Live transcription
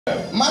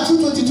Matthew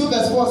 22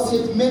 verse 4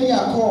 said, many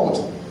are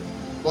called,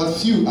 but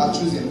few are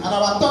chosen. And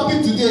our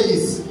topic today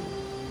is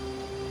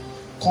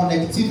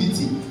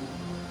connectivity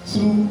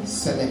through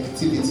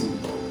selectivity.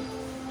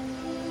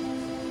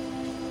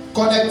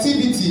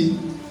 Connectivity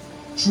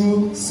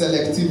through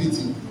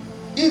selectivity.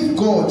 If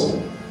God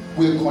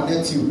will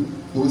connect you,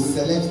 He will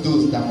select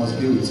those that must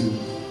be with you,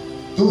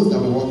 those that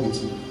will work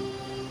with you.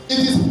 It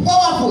is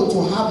powerful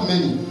to have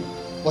many,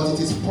 but it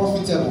is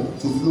profitable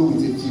to flow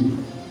with a few.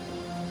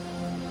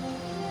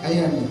 Are you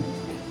hearing me?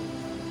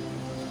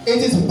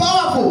 It is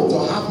powerful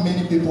to have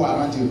many people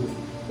around you,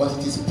 but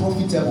it is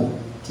profitable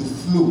to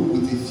flow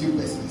with a few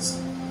persons.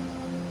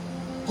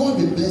 God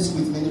will bless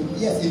you with many people.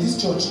 Yes, in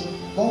this church,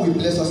 God will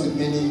bless us with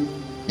many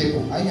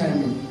people. Are you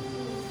hearing me?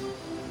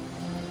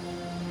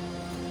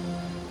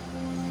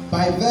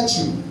 By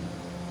virtue,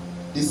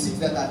 the seats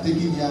that are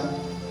taken here,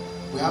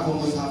 we have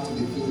almost have to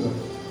be filled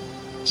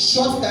up.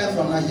 Short time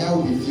from now, here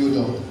will be filled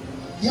up.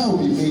 Here will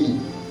be many.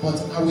 But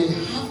I will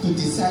have to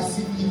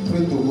decisively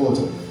pray to God.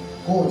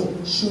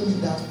 God, show me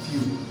that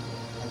few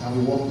that I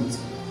will work with.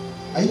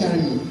 Are you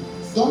hearing me?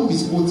 Don't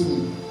misquote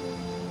me.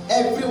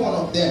 Every one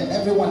of them,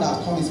 everyone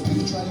that comes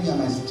spiritually, you are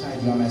my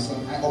child, you are my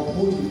son. I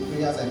uphold you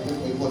prayers, I pray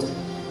for you.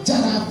 But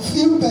there are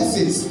few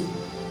persons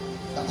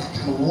that I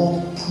can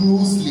work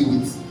closely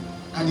with.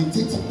 And it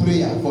takes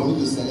prayer for me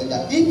to select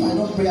that. If I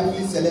don't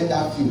prayerfully select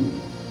that few,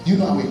 you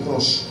know I will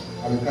crush.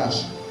 I will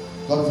crash.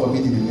 God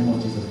forbid in the name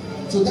of Jesus.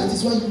 So that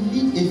is why you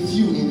need a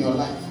few in your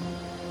life.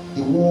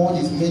 The world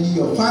is many,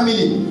 your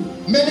family,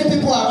 many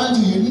people around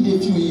you. You need a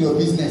few in your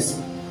business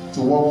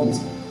to work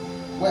with.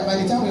 Well,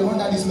 by the time we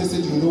run out this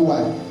message, you know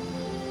why.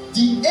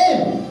 The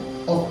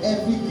aim of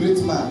every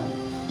great man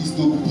is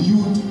to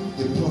build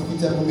a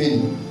profitable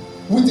many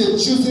with a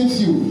chosen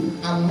few,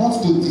 and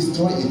not to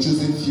destroy a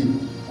chosen few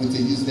with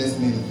a useless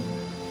many.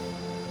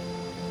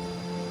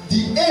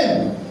 The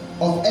aim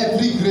of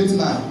every great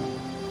man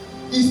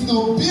is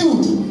to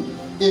build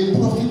a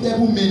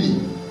profitable many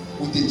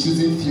with a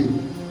chosen few,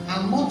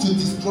 and not to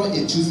destroy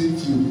a chosen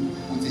few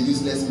with a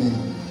useless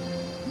many.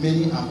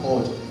 Many are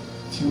called,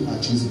 few are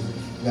chosen.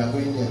 We are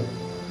going there.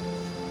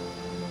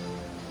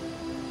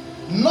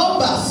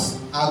 Numbers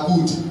are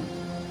good,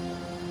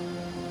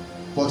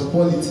 but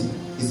quality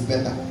is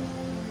better.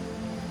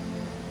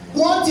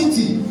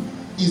 Quantity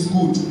is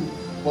good,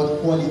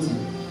 but quality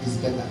is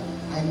better.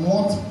 I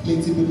want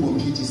plenty people in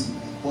PGC,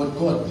 but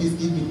God, please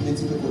give me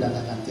plenty people that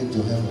I can take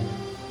to heaven.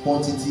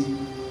 Quantity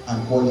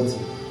and quality.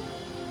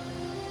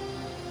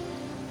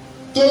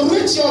 To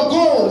reach your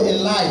goal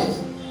in life,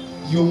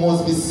 you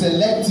must be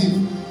selective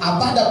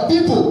about the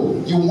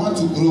people you want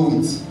to grow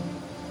with.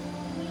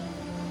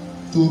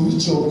 To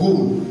reach your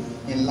goal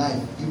in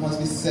life, you must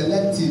be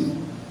selective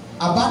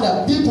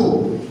about the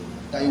people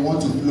that you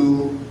want to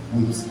flow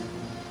with.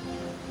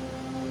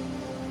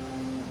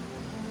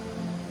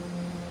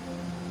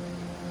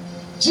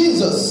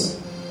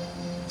 Jesus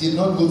did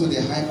not go to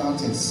the high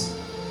mountains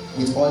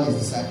with all his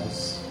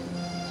disciples.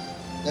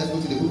 Let's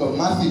go to the book of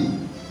Matthew,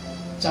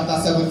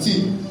 chapter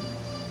 17,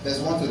 verse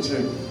 1 to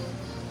 3.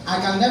 I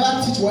can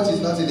never teach what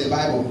is not in the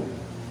Bible.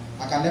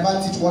 I can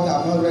never teach what I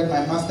have not read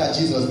my master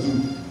Jesus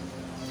do.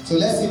 So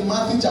let's see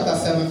Matthew chapter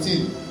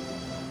 17,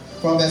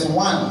 from verse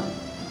 1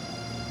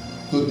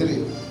 to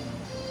 3.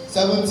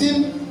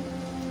 17,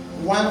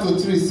 1 to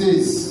 3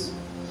 says,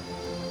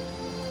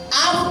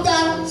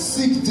 after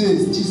 6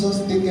 days,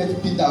 Jesus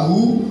taketh Peter,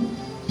 who?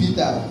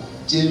 Peter,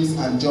 James,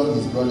 and John,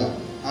 his brother,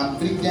 and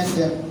bringeth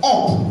them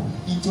up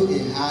into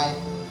a high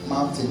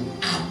mountain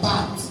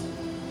apart,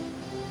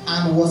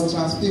 and was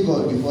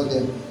transfigured before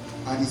them,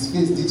 and his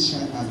face did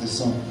shine as the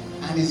sun,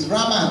 and his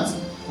raiment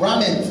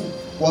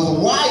was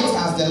white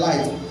as the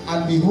light.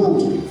 And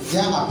behold,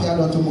 there appeared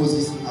unto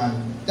Moses,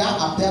 and there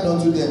appeared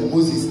unto them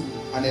Moses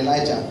and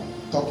Elijah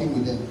talking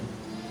with them.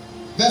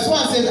 Verse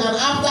 1 says, and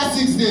after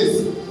 6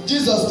 days,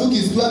 Jesus took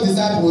his 12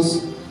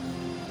 disciples.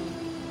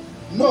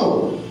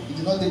 No, he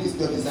did not take his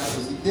 12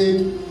 disciples. He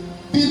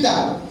took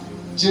Peter,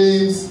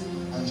 James,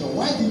 and John.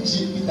 Why did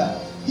Peter?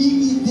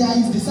 They are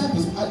his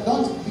disciples.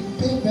 Don't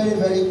pay very,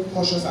 very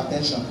cautious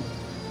attention.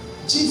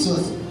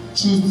 Jesus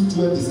chose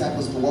 12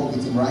 disciples to walk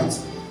with him, right?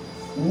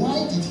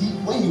 Why did he,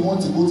 when he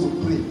wanted to go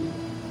to pray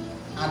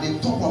at the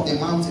top of the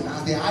mountain,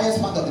 as the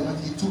highest part of the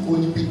mountain, he took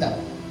only Peter,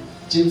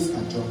 James,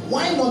 and John?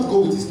 Why not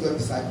go with his 12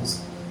 disciples?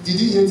 Did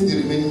he hate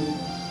the remaining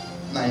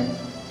 9?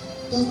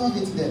 He does not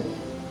hate them.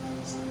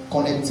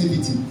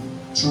 Connectivity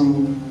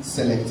through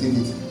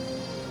selectivity.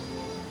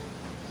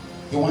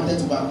 He wanted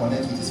to go and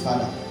connect with his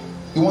father.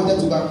 He wanted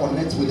to go and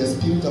connect with the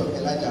spirit of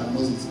Elijah and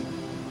Moses.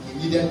 He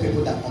needed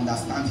people that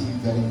understand him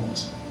very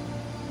much.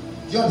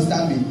 Do you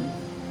understand me?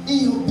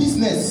 In your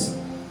business,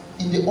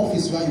 in the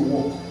office where you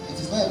work, it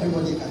is not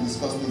everybody you can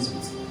discuss things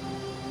with.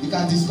 You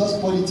can discuss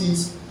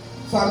politics,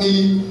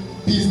 family,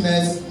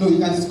 business. No, you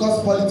can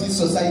discuss politics,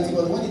 society,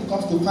 but when it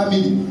comes to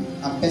family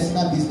and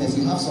personal business,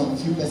 you have some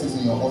few persons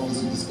in your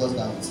office you discuss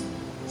that with.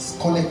 It's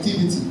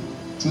connectivity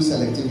through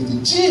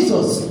selectivity.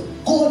 Jesus,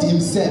 God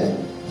himself,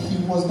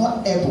 he was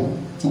not able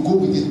to go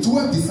with the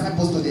 12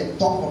 disciples to the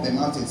top of the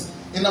mountains.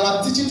 In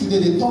our teaching today,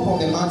 the top of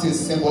the mountain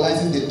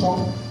symbolizes the top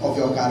of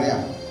your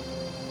career,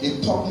 the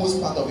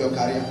topmost part of your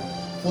career.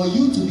 For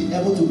you to be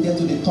able to get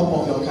to the top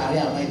of your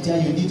career, my dear,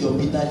 you need your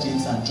Peter,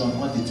 James, and John,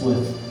 not the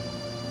 12.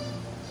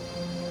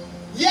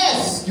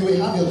 Yes, you will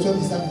have your 12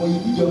 disciples, but you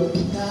need your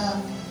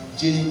Peter,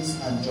 James,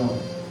 and John.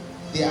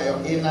 They are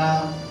your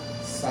inner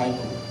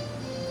cycle.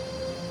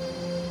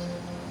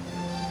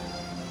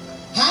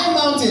 High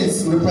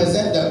mountains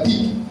represent the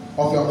peak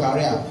of your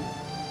career.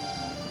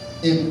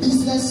 In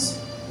business,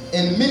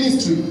 in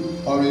ministry,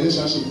 or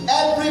relationship,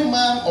 every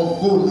man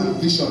of goal and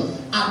vision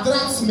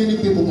attracts many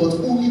people, but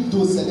only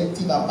those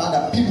selective about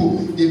the people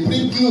they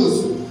bring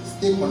close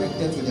stay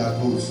connected to their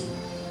goals.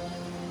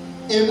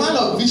 A man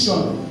of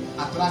vision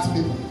attracts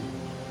people.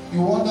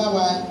 You wonder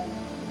why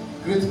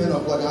great men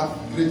of God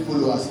have great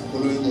followers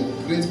following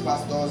them. Great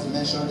pastors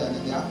mentioned that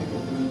they have people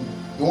following them.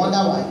 You wonder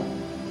why?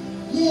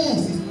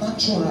 Yes, it's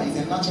natural. It's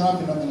a natural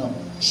phenomenon.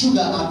 Sugar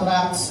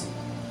attracts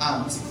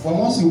ants. For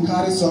once you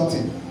carry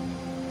something,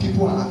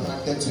 people are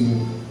attracted to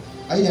you.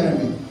 Are you hearing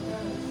me?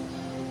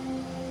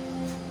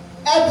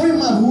 Every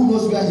man who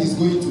knows where he's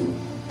going to,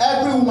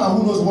 every woman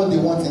who knows what they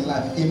want in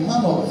life, a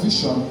man of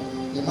vision,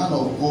 a man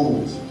of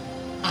goals,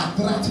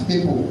 attract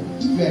people.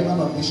 If you're a man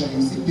of vision,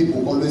 you see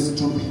people always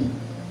trooping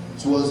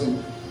towards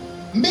you.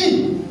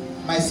 Me,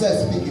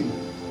 myself speaking,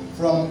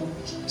 from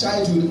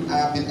childhood, I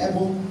have been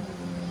able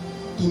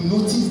to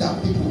notice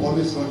that people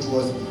always run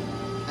towards me.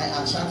 I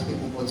attract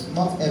people, but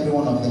not every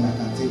one of them I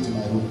can take to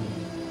my room.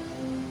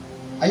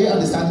 Are you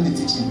understanding the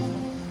teaching?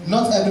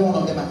 Not every one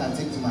of them I can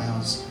take to my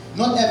house.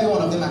 Not every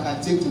one of them I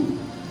can take to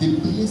the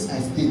place I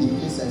stay, the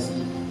place I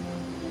sleep.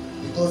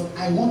 Because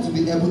I want to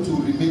be able to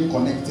remain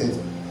connected.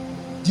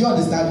 Do you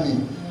understand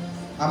me?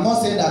 I'm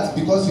not saying that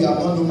because you have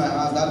not known my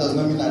house, that does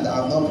not mean that I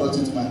have not brought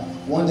you to my...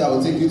 One day I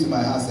will take you to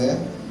my house,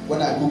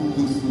 when I cook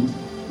good food.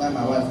 My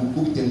wife will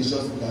cook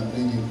delicious food and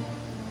bring you.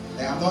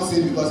 And I'm not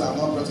saying because I have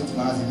not brought you to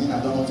my house, it means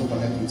I don't want to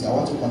connect with you. I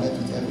want to connect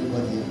with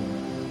everybody here.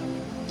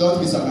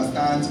 Don't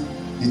misunderstand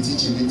the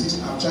teaching.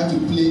 I'm trying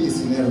to play a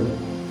scenario.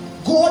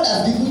 God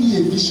has given you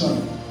a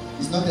vision.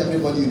 It's not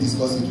everybody you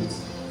discuss it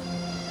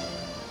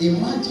with.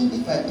 Imagine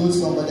if I told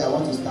somebody I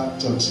want to start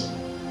church.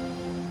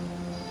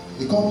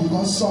 They come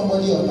because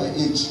somebody of my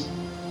age,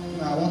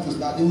 I want to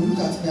start. They will look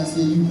at me and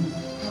say, "You,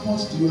 how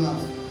much do you have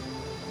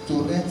to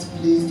rent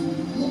place?"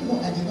 No,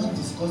 I did not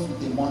discuss with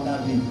the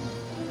modern being.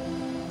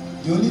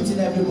 The only thing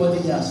everybody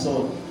here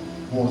saw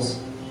was,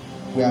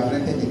 we have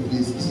rented a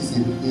place. This is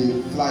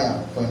a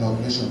flyer for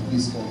inauguration.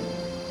 Please come.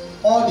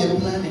 All the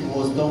planning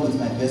was done with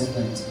my best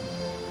friend,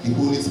 the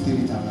Holy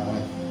Spirit and my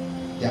wife.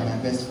 They are my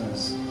best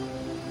friends.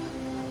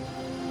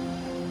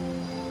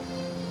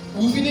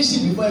 We finished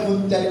it before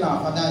even telling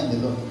our Father in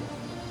the Lord.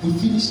 We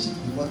finished it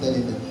before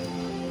telling them.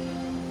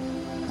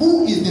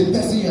 Who is the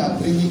person you are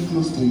bringing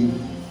close to you?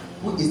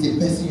 Who is the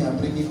person you are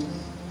bringing?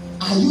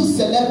 Are you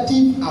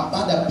selective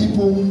about the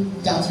people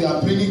that you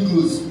are bringing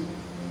close?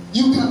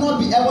 You cannot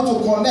be able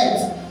to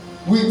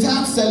connect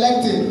without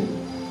selecting.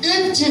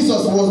 If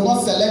Jesus was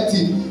not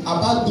selective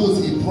about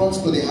those he brought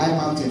to the high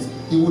mountains,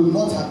 he would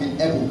not have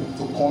been able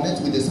to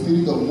connect with the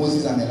spirit of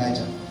Moses and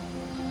Elijah.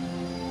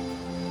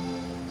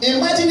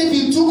 Imagine if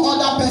he took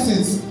other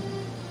persons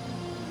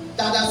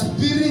that the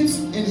spirit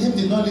in him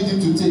did not lead him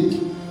to take.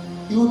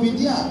 He will be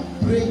there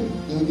praying,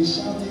 he will be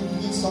shouting,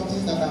 doing some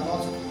things that are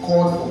not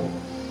called for.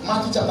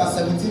 Matthew chapter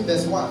 17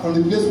 verse 1, from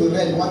the place we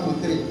read 1 to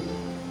 3.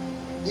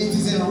 It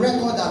is in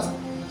record that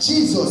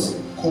Jesus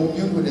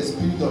communed with the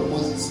spirit of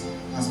Moses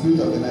and spirit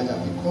of Elijah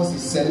because he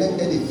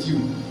selected a few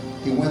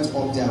he went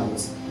up there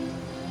with.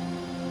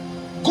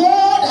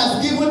 God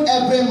has given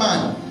every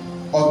man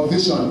of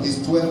vision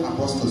his 12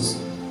 apostles.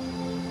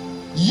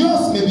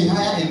 Yours may be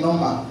higher in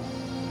number,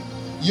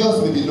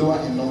 yours may be lower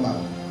in number,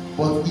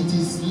 but it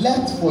is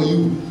left for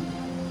you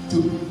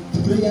to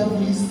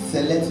prayerfully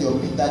select your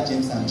Peter,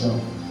 James, and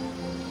John.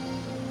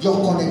 Your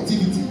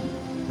connectivity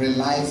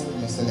relies on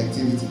your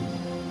selectivity.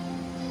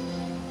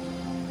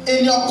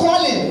 In your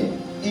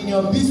calling, in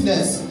your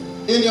business,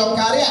 in your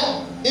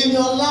career, in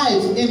your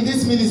life, in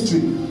this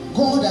ministry,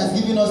 God has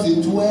given us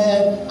the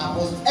 12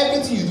 apostles.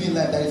 Everything you do in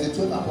life, there is a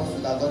 12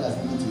 apostles that God has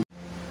given to you.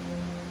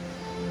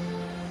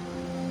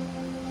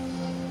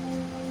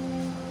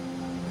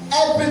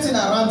 Everything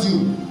around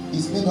you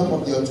is made up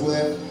of your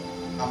 12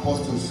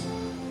 apostles.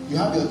 You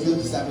have your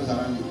 12 disciples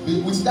around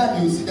you. With that,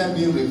 you will see them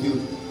being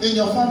revealed. In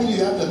your family,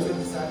 you have your 12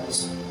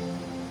 disciples.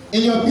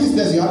 In your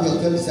business, you have your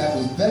 12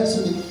 disciples. Very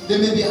soon, they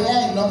may be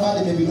higher in number,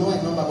 they may be lower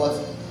in number,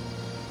 but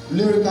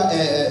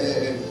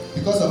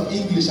because of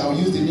English, I will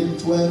use the name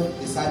 12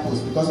 disciples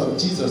because of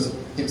Jesus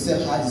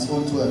himself had his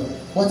own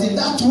 12. But in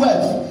that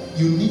 12,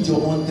 you need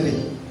your own 3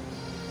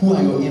 who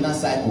are your inner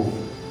cycle.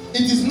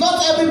 It is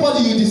not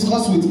everybody you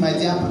discuss with, my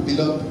dear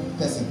beloved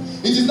person.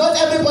 It is not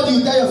everybody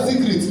you tell your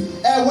secrets.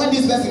 When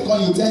this person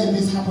comes, you tell him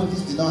this happened,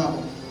 this did not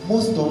happen.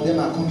 Most of them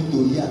are coming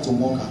to hear to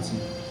mock at you.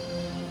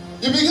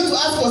 You begin to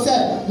ask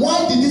yourself,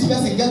 why did this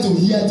person get to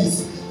hear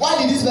this? Why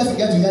did this person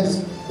get to hear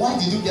this? Why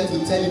did you get to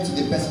tell it to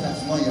the person that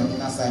is not in your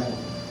inner cycle?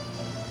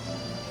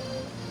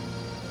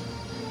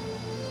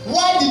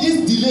 Why did this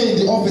delay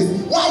in the office?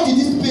 Why did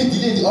this pay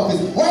delay in the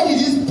office? Why did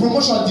this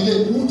promotion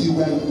delay? Who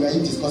were you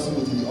discussing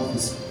with in the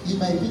office? He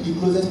might be the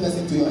closest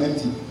person to your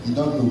MD. You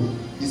don't know.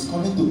 He's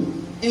coming to.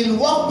 In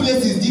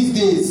workplaces these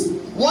days,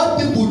 what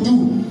people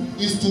do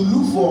is to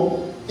look for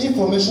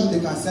information they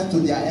can send to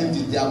their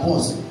MD, their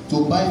boss,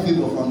 to buy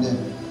favor from them.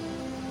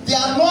 They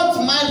are not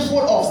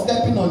mindful of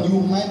stepping on you,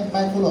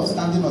 mindful of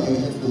standing on your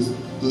head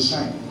to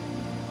shine.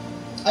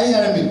 Are you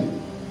hearing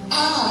me?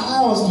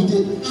 How was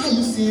today? How are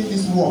you seeing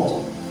this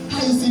work? How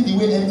are you seeing the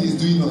way MD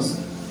is doing us?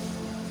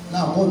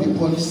 Now God will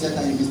punish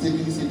Satan. You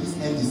mistakenly say this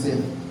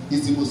MD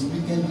is the most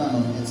wicked man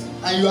on earth.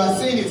 And you are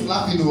saying it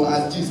laughing or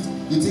as gist.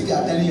 You think you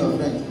are telling your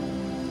friend.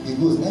 He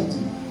goes, MD,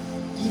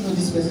 do you know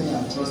this person you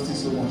are trusting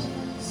so much?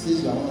 He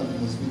says you are one of the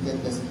most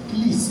wicked person.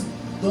 Please,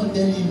 don't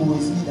tell him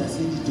it's me that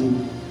said it to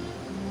you.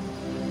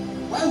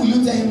 Why will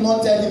you tell him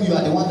not tell him you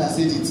are the one that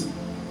said it?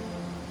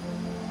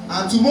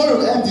 And tomorrow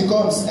MD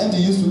comes.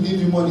 MD used to give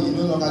you money. He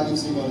no longer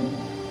gives you money.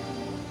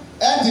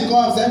 MD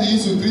comes. MD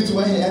used to greet you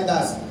when he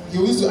enters. He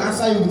used to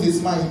answer you with a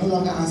smile. He no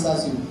longer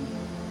answers you.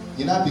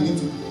 You now begin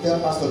to tell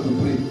pastor to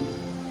pray.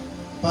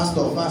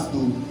 Pastor fast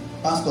to.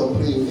 Pastor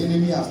pray.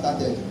 Enemy have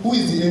started. Who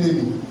is the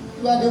enemy?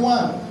 You are the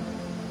one.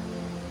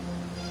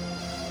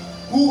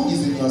 Who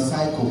is in your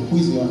cycle? Who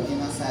is your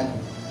inner cycle?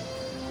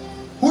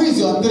 Who is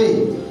your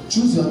three?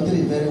 Choose your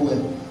three very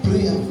well.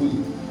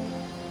 Prayerfully.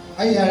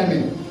 Are you hearing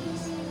me?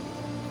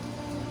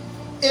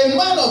 A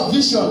man of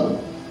vision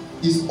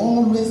is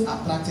always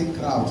attracting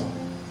crowd.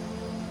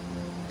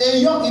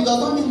 It does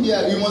not mean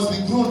that you must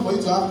be grown for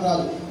you to have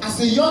crowd. As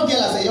a young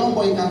girl, as a young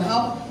boy, you can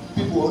have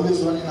people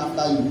always running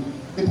after you.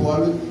 People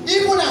always,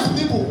 even as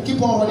people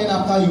keep on running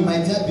after you, my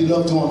dear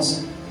beloved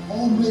ones,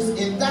 always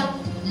in that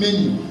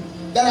menu.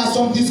 There are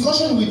some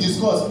discussions we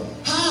discuss.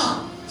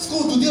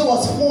 School today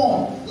was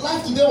fun.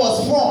 Life today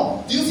was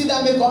fun. Do you see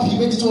that makeup he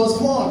made? It was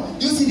fun.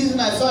 Do you see this thing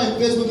I saw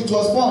in Facebook? It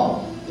was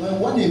fun.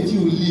 When a few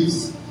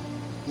leaves,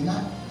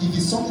 if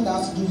it's something that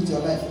has to do with your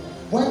life,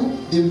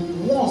 when the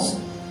ones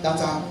that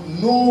are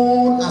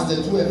known as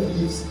the 12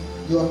 leaves,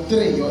 your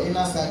three, your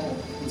inner cycle,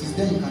 it is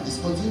then you can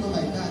discuss. Do you know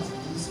my dad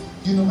this?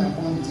 Do you know my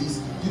mom this?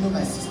 Do you know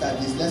my sister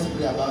this? Let's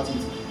pray about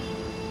it.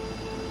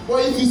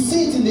 But if you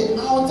see it in the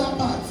outer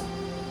part,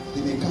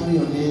 they may carry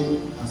your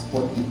name and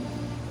spot you.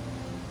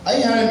 Are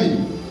you hearing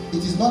me?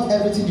 It is not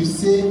everything you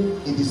say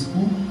in the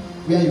school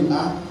where you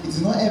are. It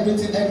is not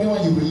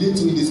everyone you relate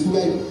to in the school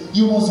where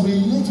you must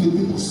relate with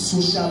people.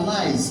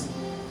 Socialize.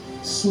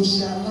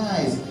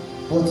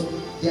 But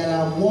there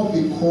are what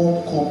we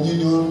call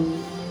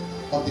communion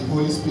of the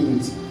Holy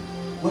Spirit.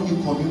 When you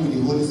commune with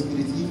the Holy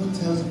Spirit, it even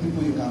tells you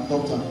people you can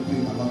talk to and people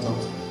you cannot talk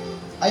to.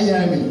 Are you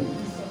hearing me?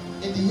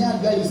 In the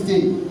yard where you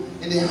stay,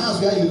 in the house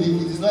where you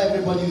live, it is not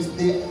everybody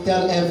you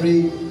tell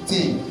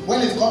everything.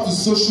 When it comes to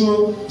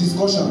social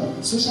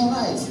discussion,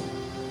 socialize.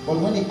 But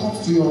when it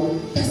comes to your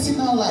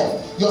personal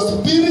life, your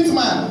spirit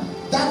man,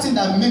 that thing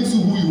that makes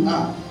you who you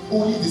are,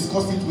 only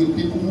discuss it with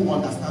people who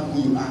understand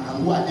who you are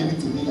and who are aiming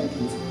to be like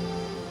it.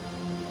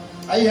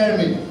 Are you hearing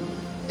me?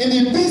 In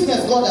the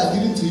business God has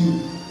given to you,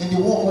 in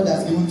the work God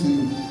has given to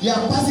you, you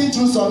are passing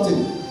through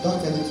something,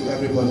 don't tell it to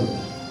everybody.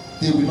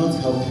 They will not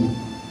help you.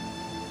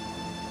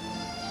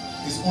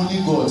 It's only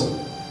God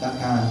that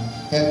can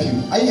help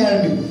you. Are you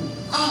hearing me?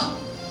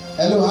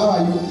 Hello, how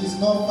are you? It's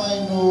not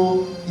fine,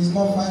 no. It's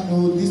not fine,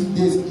 no. These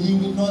days, He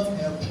will not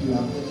help you,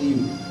 I'm telling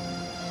you.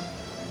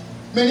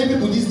 Many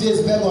people these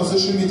days beg on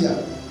social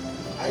media.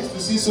 I used to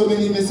see so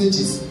many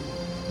messages.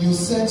 You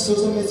send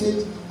social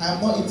message,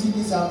 I'm not eating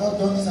this, I'm not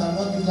done this, I'm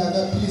not doing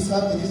that. Please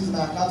help me, this is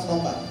my account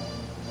number.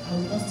 I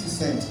will not still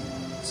send.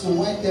 So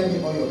why tell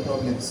me all your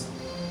problems?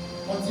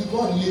 Until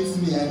God leads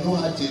me, I know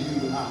how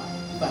genuine you are.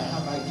 If I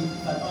have, I give.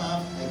 If I don't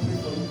have, I pray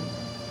for you.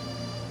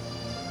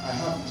 I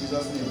have in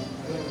Jesus' name.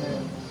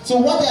 Amen. So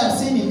what I am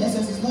saying in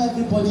essence is not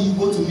everybody you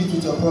go to meet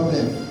with your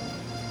problem.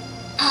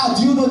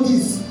 Do you know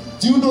this?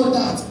 Do you know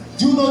that?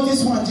 Do you know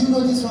this one? Do you know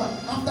this one?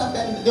 After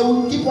that, they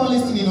will keep on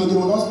listening, they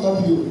will not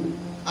stop you.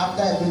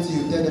 After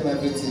everything, you tell them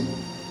everything.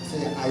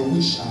 Say, I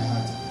wish I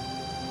had.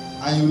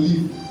 And you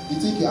leave. You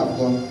think you have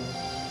gone.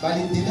 But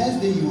the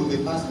next day you will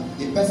be passing.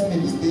 The person may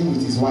be staying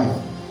with his wife.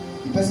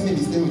 The person may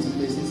be staying with his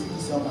wife. He says,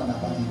 this young man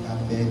about it can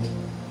beg.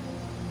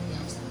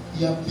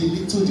 You have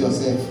belittled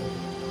yourself.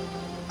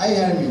 Are you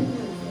hearing me?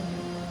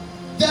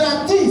 There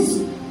are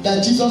things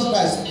that Jesus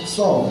Christ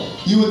saw.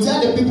 He will tell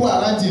the people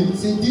around him,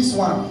 say, this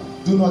one,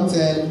 do not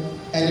tell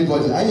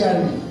anybody. Are you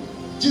hearing me?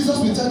 Jesus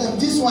will tell them,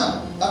 this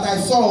one that I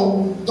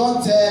saw,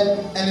 don't tell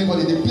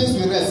anybody. The place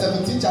we read,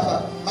 17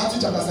 chapter,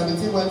 Matthew chapter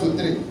 17, 1 to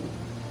 3.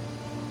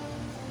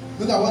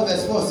 Look at what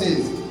verse 4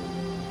 says.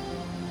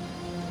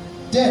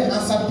 Then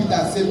answered Peter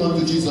and said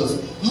unto Jesus,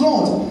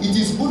 Lord, it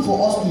is good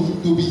for us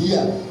to be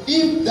here.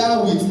 If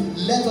thou wilt,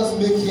 let us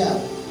make here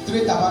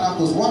 3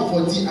 tabernacles, one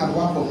for thee and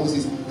one for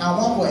Moses, and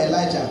one for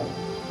Elijah.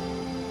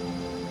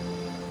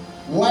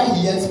 While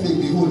he yet spake,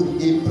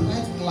 behold, a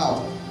bright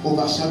cloud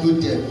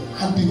overshadowed them,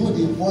 and behold,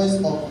 a voice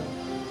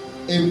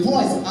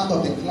out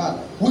of the cloud,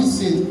 which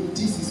said,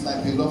 This is my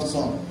beloved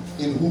Son,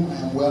 in whom I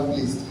am well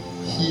pleased.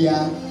 Hear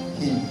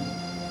him.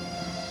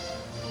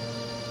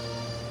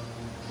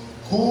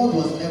 God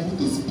was able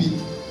to speak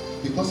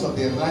because of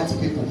the right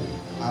people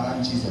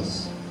around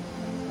Jesus.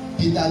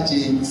 Peter,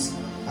 James,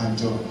 and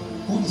John.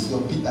 Who is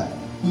your Peter?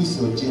 Who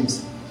is your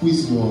James? Who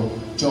is your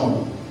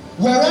John?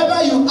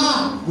 Wherever you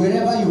are,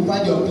 wherever you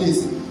find your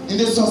place, in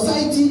the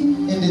society,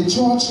 in the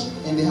church,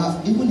 in the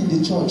house, even in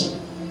the church,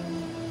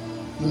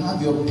 you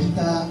have your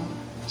Peter,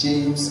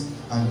 James,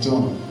 and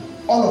John.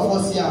 All of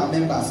us here are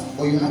members,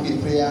 or you have a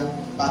prayer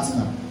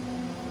partner.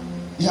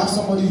 You have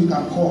somebody you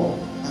can call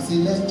and say,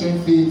 let's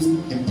join faith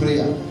in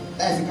prayer.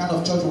 That is the kind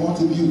of church we want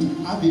to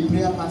build. Have a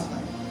prayer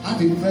partner.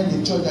 Have a friend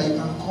in church that you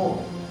can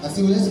call and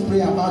say, well, let's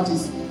pray about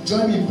this.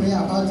 Join me in prayer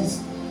about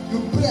this. You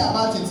pray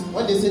about it.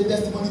 When they say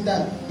testimony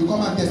time, you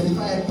come and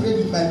testify. I prayed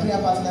with my prayer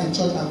partner in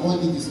church and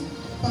God did this.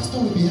 Pastor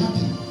will be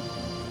happy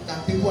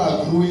that people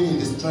are growing in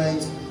the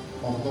strength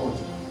of God.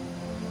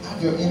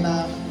 Have your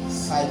inner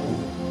cycle.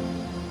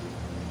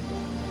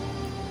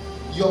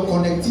 Your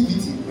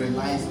connectivity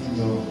relies in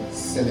your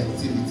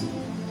selectivity.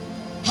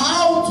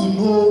 How to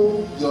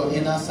know your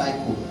inner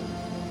cycle?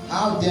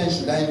 How then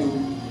should I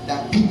know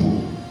that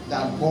people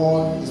that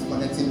God is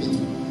connecting me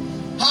to?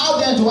 How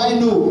then do I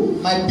know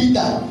my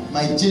Peter,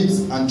 my James,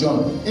 and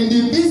John in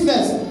the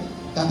business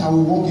that I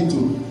will walk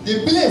into,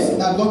 the place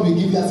that God will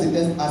give you as a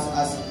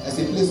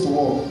place to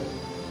walk?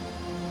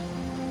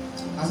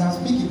 As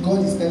I'm speaking,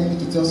 God is telling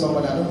me to tell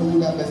somebody, I don't know who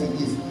that person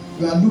is.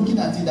 You are looking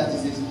at it that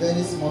is a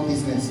very small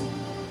business.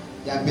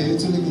 You are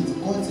belittling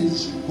it. God says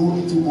you should go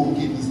into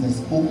okay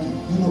business. Okay,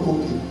 you know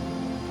okay.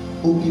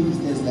 Okay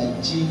business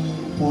like gym,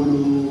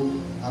 polo,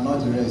 and all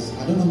the rest.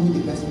 I don't know who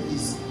the person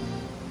is.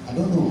 I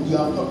don't know. You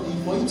have thought,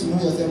 for you to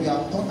know yourself, you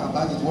have thought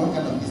about it. What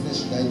kind of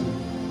business should I do?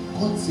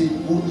 God said,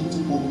 go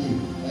into okay.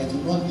 That it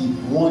will not be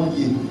 1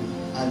 year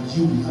and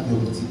you will have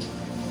your boutique.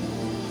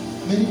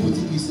 Many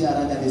boutiques you see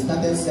around that they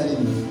started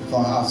selling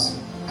from house.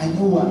 I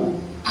know one.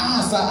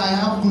 Sir, I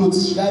have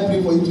clothes. Should I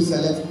pray for you to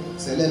select?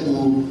 Select.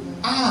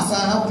 Sir,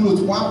 I have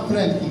clothes. One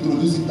friend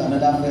introduced it to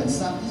another friend.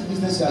 Sir, this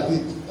business you are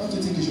doing, don't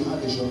you think you should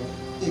have a shop?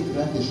 Take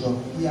rent a shop.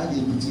 He had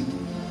a boutique.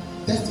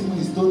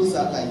 Testimony stories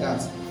are like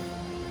that.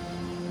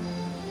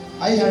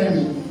 Are you hearing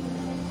me?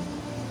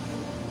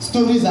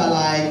 Stories are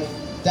like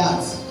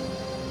that.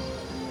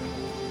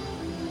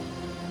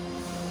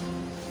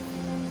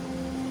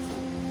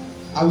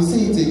 I will say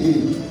it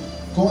again.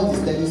 God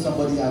is telling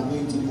somebody you are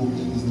going to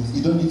open business.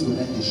 You don't need to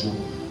rent a shop.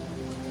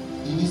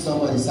 You need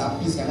somebody, sir,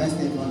 please, can I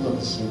stay in front of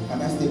the shop?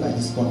 Can I stay by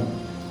this corner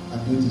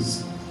and do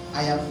this?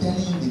 I am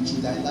telling you the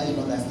truth. I allow you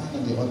to understand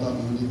on the altar of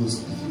the Holy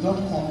Ghost. If you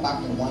don't come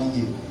back in 1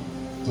 year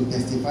to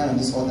testify on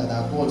this altar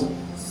that God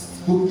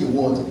spoke a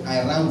word,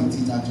 I ran with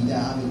it, and today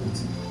I have a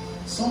boutique.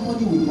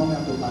 Somebody will come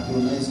and to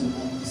patronize you,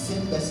 and the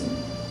same person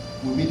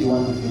will be the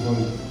one to favor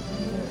you.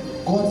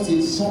 God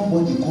said,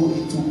 somebody go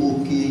into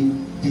okay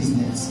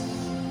business.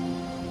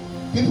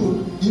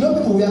 People, you know,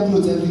 people wear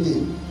clothes every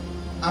day,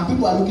 and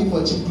people are looking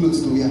for cheap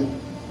clothes to wear.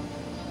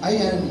 Are you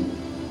hearing me?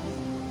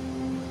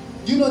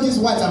 Do you know this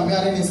white I'm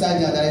wearing inside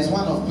there? There is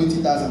one of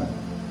 20,000.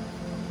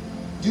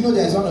 Do you know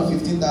there is one of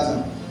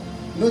 15,000?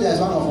 You know there is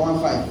one of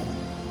 1.5.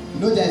 You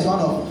know there is one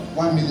of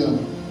 1 million.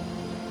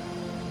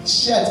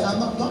 Shirt, I'm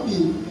not, don't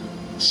be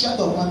shirt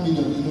of 1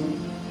 million, you know.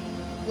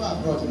 Go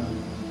abroad now.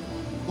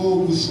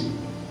 Go Gucci.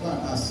 Go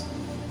and ask.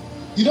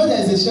 You know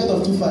there is a shirt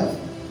of 2.5,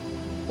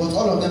 but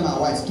all of them are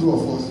white, true or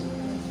false?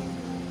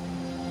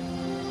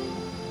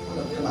 All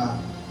of them are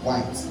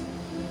white.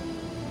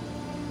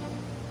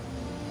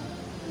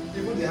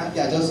 Even the hand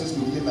I just used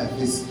to clean my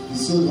face, it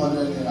sold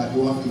 100 naira,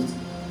 150.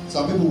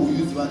 Some people will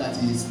use the one that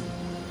is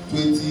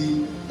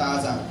 20,000,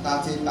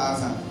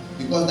 30,000,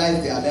 because that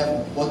is their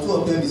level. But two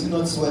of them is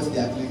not sweat, they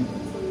are cleaning.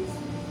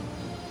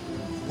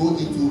 Go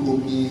into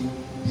okay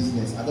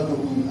business. I don't know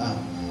who you are.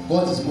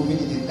 God is moving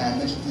in a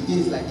dimension. Today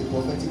is like a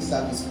prophetic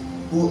service.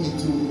 Go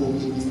into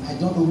okay business. I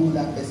don't know who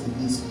that person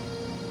is.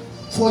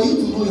 For you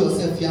to know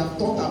yourself, you have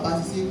thought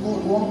about it. Say,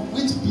 God,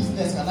 which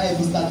business can I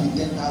even start with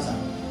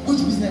 10,000? Which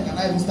business can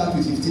I even start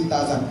with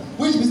 15,000?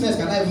 Which business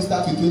can I even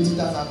start with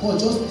 20,000? God,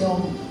 just tell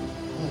me.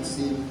 God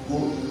say, go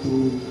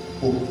into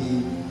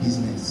okay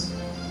business.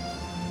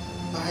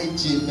 Buy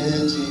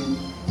gym,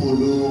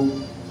 polo.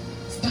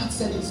 Start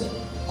selling.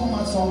 Come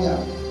out somewhere.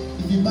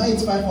 If you buy it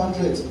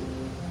 500,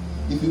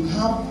 if you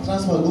have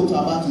transport, go to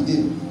Aba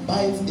today,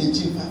 buy it a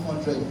gym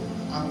 500,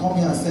 and come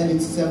here and sell it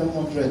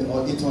 700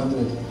 or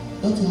 800.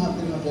 Don't you have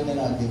 300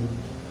 naira a day?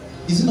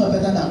 Is it not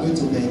better than going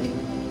to beg?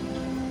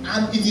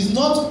 And it is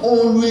not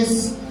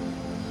always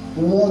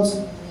what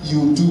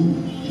you do.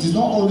 It is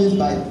not always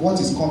by what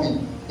is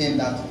coming in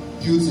that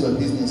builds your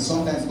business.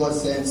 Sometimes God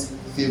sends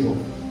favor.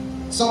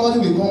 Somebody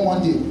will come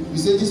one day, you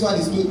say this one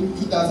is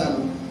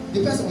 2,000.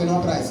 The person will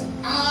not price.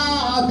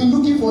 I've been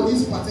looking for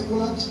this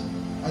particular gym,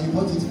 and you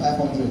bought it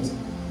 500.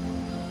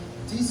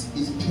 This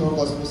is pure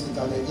gospel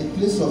center, a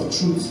place of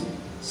truth,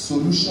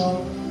 solution,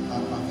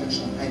 and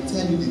perfection. I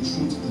tell you the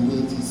truth the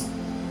way it is.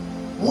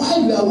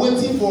 While we are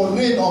waiting for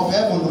rain of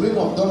heaven, rain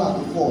of dollar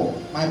to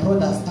fall, my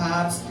brother,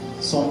 starts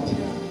something.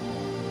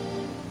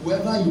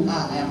 Wherever you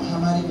are, I am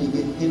hammering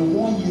again. In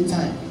 1 year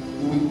time,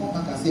 you will come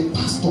back and say,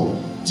 Pastor,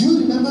 do you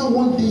remember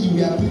one day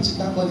you were preaching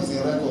that God is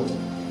a record?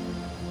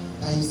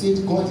 And you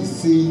said God is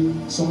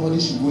saying somebody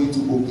should go into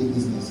okay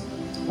business.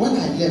 When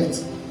I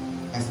left,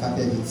 I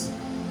started it.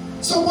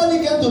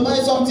 Somebody came to buy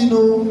something,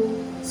 oh,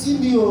 see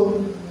me, oh.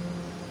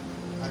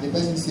 And the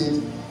person said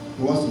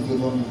he wants to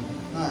favor me.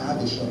 Now I have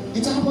a shop.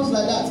 It happens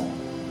like that.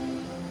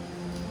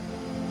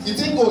 You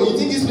think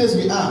this place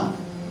we are.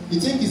 You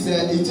think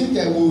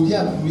we'll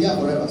here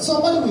forever.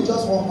 Somebody will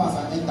just walk past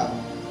and enter.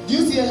 Do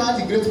you see how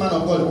the great man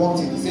of God walked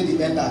in? He said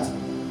he entered.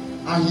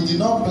 And he did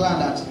not plan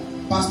that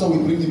pastor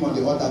will bring him on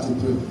the altar to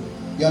pray.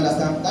 You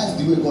understand?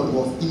 That's the way God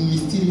works. In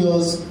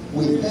mysterious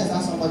ways. Let's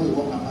ask somebody to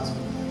walk and pass.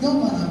 Young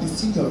man, I've been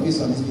seeing your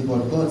face on this people.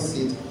 God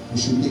said we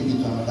should take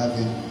it to another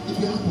venue. It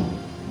will happen.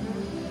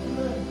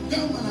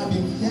 Young man, I've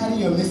been hearing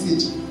your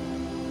message.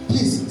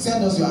 Please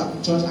send us your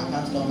church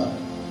account number.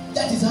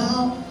 That is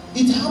how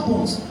it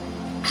happens.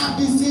 I've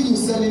been seeing you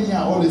selling here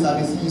always. I've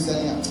been seeing you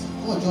selling here.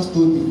 God just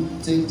told me,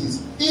 take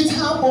this. It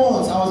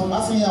happens. I was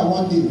passing here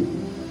one day.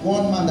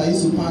 One man that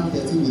used to park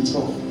dirty with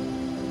truck.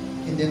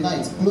 In the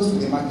night, close to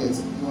the market,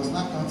 he was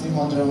not counting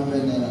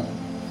 100 naira,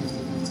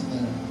 50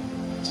 naira.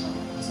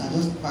 As I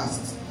just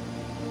passed,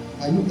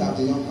 I looked at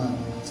the young man.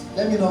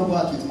 Let me not go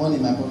out with money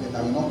in my pocket.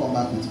 I will not come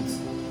back with it.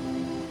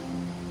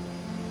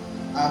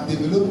 I've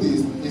developed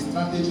a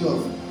strategy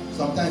of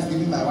sometimes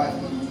giving my wife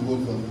money to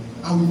hold for me.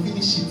 I will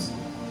finish it.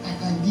 I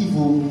can give.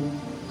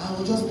 I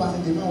was just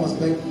passing. The man was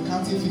back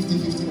counting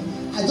 50.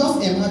 I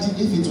just imagine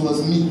if it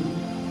was me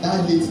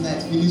that late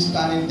night, finished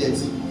carrying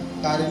dirty,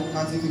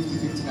 counting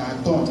 50.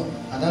 I turned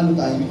and I looked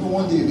at him. You know,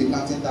 one day you'll be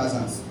counting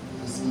thousands.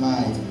 I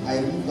smiled. I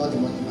removed all the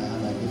money in my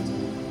hand. I gave to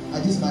him.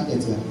 At this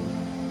market here.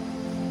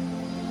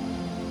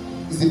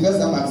 It's the first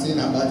time I'm saying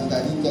about it.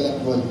 I didn't tell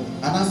anybody.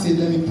 And I said,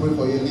 let me pray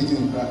for you, lead you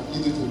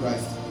to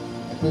Christ.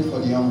 I prayed for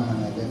the young man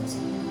and I left.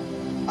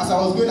 As I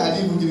was going, I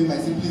didn't even give him. I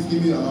said, please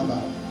give me your number.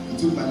 He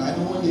took my number. I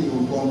know one day he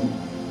will call me.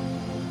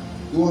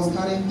 He was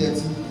carrying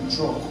dirty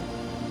truck.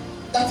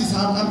 That is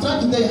how I'm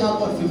trying to tell you how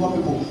God favor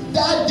people.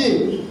 That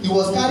day, he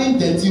was carrying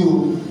dirty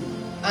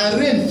and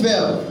rain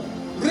fell.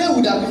 Rain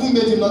would have even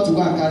made him not to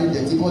go and carry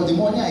dirty, but the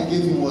money I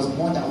gave him was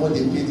more than what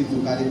they paid him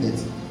to carry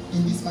dirty.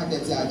 In this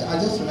market, I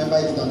just remember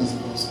it on this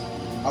cross.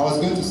 I was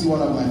going to see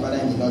one of my father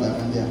in the Lord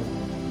and there.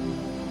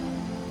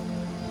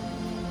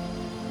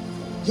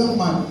 Young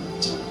man,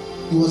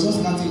 he was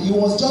just counting. He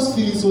was just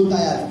feeling so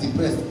tired,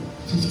 depressed.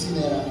 15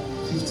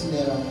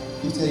 naira.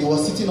 He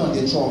was sitting on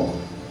the truck.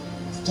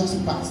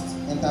 Just passed,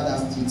 entered that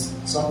street.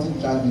 Something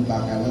dragged me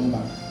back. I went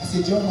back. I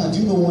said, young man, do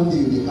you know one day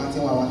you'll be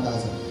counting 1,000?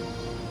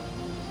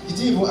 He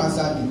didn't even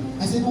answer me.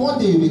 I said, one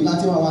day you'll be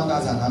counting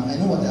 1,000. I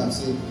know what I'm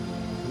saying.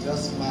 He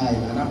just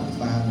smiled and I put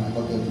my hand on my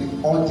pocket, bring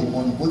all the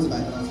money, both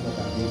my transport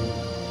and gave him.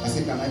 I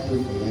said, can I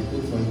pray for you? I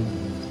prayed for him.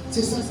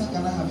 He said, sir,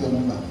 can I have your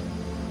number?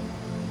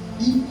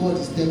 If God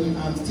is telling me,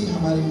 I'm still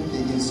hammering it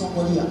again.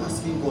 Somebody are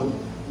asking God,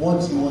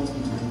 what do you want me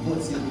to do? God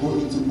said, go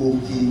into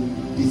okay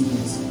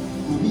business.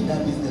 You need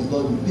that business,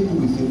 God, people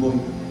will favor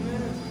you.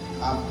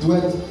 I've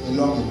dwelt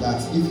along with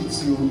that. If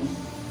it's you,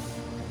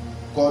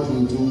 God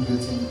will do great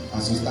things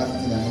as you start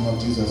it in the name of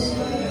Jesus.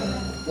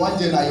 One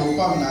day now you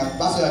come now,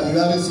 Pastor, I'll be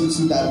wearing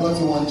suit. I brought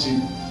you one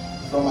jean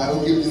from my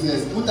okay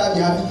business. Would I be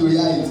happy to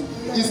hear it?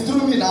 It's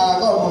true me now. I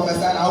got to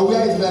professor. I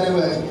wear it very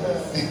well.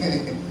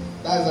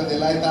 That's on the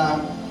lighter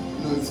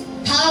note.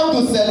 How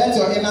to select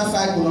your inner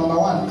cycle? Number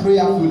one,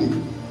 prayerfully.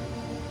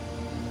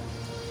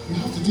 You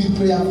have to do it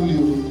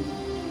prayerfully.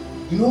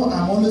 You know,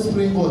 I'm always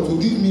praying God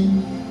to give me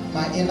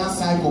my inner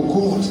cycle.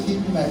 God,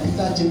 give me my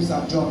Peter, James,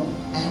 and John.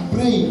 I am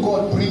praying,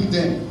 God, bring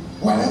them.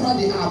 Wherever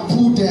they are,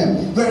 pull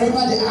them.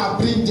 Wherever they are,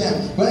 bring them.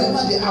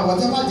 Wherever they are,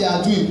 whatever they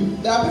are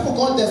doing. There are people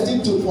God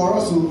destined to for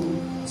us to.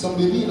 Some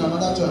may be in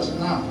another church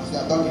now as we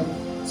are talking.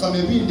 Some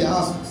may be in the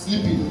house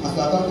sleeping as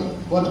we are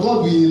talking. But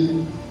God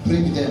will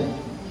bring them.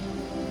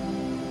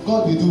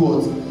 God will do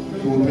what?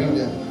 He will bring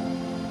them.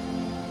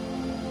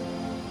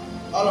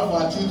 All of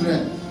our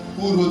children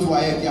who wrote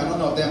YF,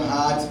 none of them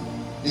had,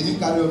 they didn't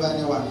carry over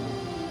anyone.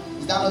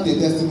 Is that not a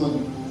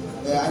testimony?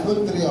 I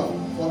know 3 or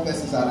 4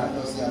 persons around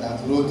us here that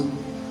wrote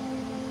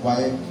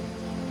YF.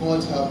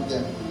 God help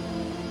them.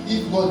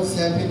 If God is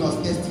helping us,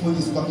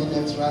 testimonies coming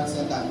left, right,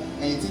 center,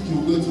 and you think you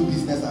will go into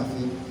business and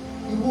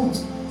fail, you won't.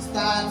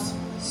 Start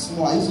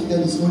small. I used to tell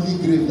you it's only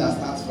grave that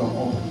starts from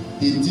up.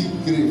 A deep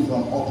grave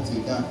from up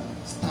till down.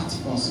 Start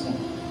from small.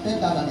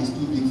 10,000 is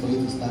too big for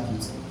you to start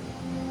with.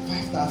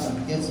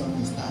 5,000, get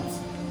something, start.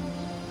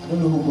 I don't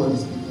know who God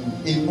is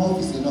speaking. Enough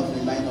is enough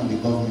relying on the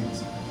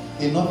government.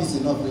 Enough is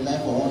enough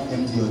relying for one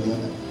MD or the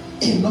other.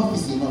 Enough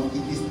is enough.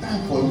 It is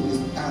time for you to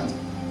stand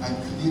and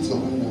create your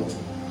own world.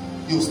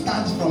 You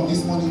stand from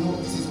this money. No,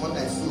 this is what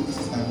I sow. This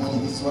is my money.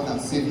 This is what I'm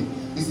saving.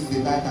 This is the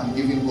life I'm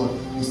giving God.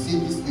 You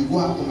save this. You go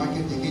out to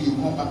market again. You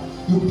come back.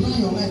 You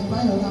plan your life.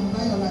 Plan your life.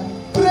 Plan your life.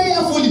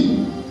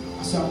 Prayerfully.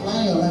 As you are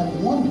planning your life,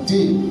 one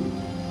day,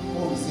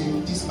 God will say,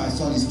 "This my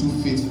son is too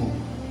faithful.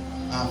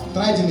 I've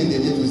tried him in the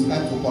day to it's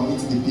time to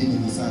commit the pig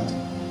in the sand."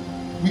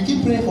 We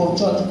keep praying for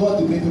church. God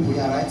to bring people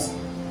here, right?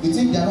 We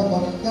think they are not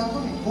coming. They are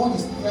coming. God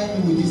is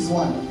trying me with this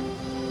one.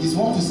 He's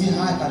want to see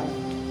how I can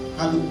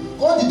handle.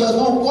 God does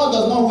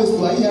not waste.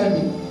 Do I hear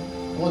me?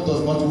 God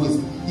does not waste.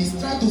 He's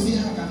trying to see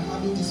how I can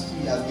handle this few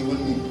He has given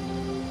me.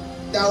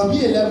 There will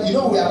be a level. You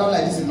know, we are not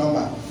like this in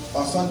number.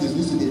 On Sundays, we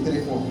used to be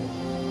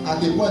 3-4. At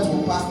the point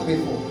we'll pass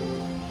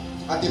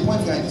 3-4. At the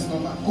point we are in this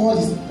number, God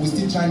will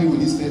still trying with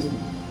this faithful.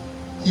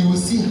 He will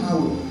see how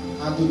we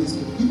handle this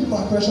faithful. You people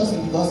are precious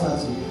in God's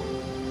hands.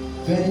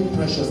 Very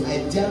precious.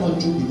 I dare not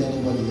joke with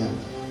anybody here.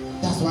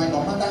 That's why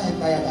no matter how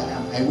tired I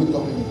am, I wake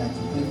up in the night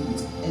to pray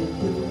with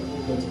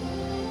everybody.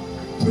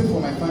 Pray for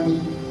my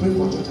family, pray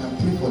for church, and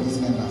pray for these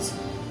members.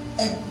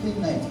 Every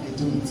night I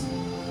do it.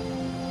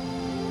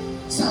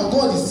 So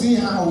God is seeing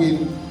how we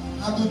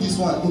handle this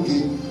one.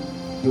 Okay,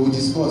 they will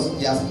discuss.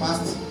 He has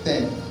passed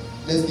 10.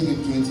 Let's give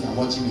him 20 and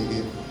watch him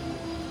again.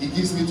 He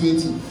gives me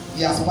 20.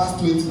 He has passed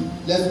 20.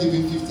 Let's give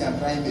him 50 and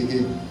try him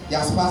again. He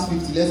has passed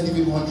 50. Let's give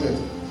him 100.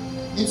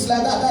 It's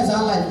like that. That's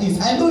how life is.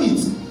 I know it.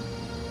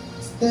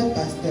 Step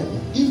by step.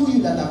 Even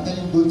you that I'm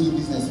telling you go do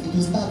business, it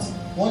will start.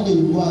 One day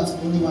you go out,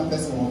 only one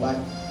person will buy.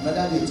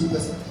 Another day, 2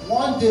 person.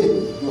 One day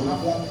you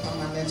have one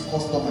permanent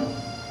customer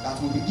that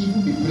will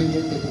even be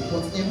bringing people.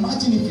 But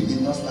imagine if you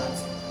did not start.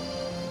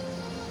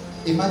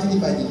 Imagine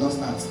if I did not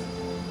start.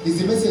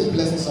 Is the message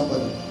blessing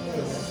somebody?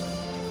 Yes.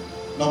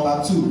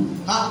 Number 2.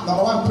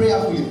 Number 1,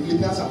 prayerfully.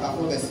 Philippians chapter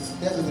 4 verse 6.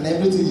 That is in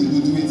everything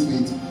you do it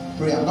with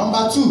prayer.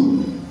 Number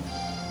 2.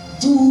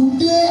 Do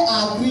they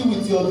agree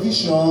with your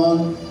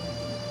vision?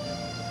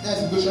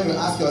 That's the question you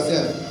ask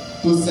yourself.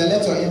 To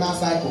select your inner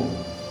cycle.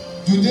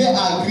 Do they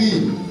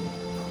agree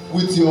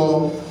with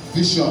your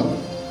vision?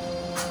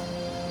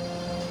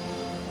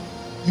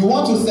 You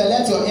want to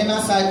select your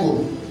inner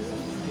cycle.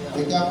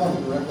 Be careful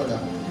with the recorder.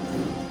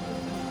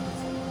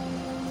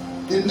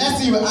 The next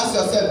thing you ask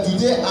yourself, do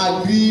they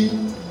agree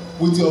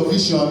with your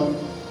vision?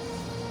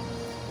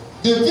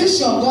 The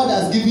vision God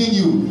has given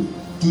you,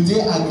 do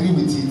they agree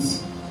with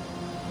it?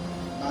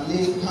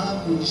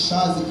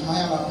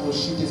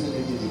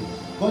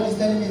 God is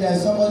telling me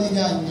there's somebody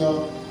here in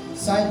your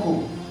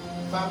cycle,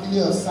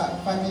 family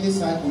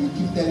cycle, you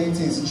keep telling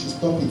things, you should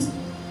stop it.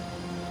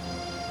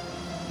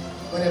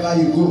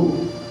 Whenever you go,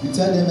 you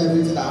tell them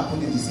everything that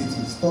happened in the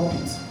city, stop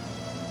it.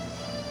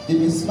 They've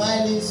been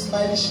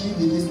smilishly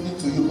be listening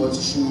to you, but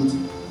you should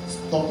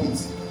stop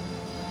it.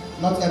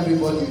 Not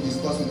everybody you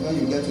discuss with when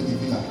you get to the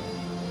villa.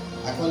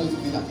 I call it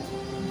villa.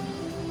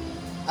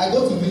 I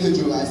go to village,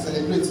 I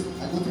celebrate.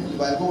 I go to village,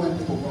 but I go when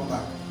people come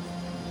back.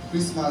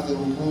 Christmas, they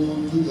will go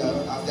do their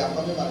own. As they are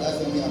coming back,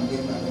 that's when I'm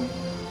going my own.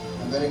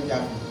 I'm very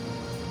careful.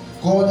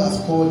 God has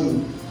called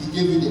you. He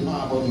gave you the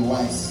power about the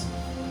wise.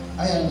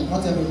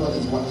 Not everybody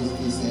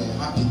is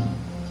happy.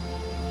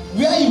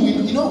 Where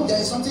you know, there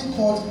is something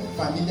called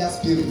familiar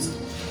spirit.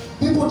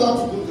 People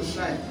don't go to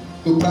shrine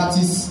to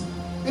practice.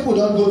 People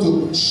don't go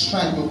to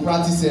shrine to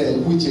practice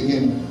witch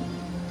again.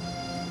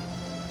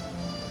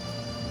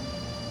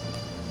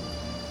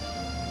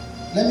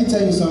 Let me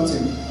tell you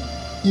something.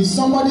 If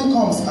somebody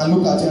comes and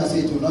look at you and say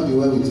it will not be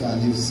well with you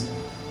and lives,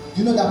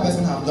 you know that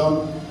person have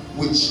done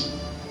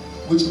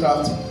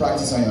witchcraft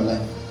practice on your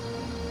life.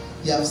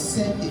 They have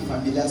sent a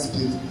familiar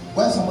spirit.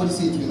 When somebody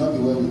says it will not be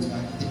well with you,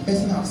 the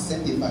person has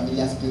sent a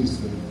familiar spirit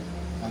to you,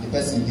 and the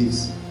person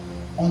lives.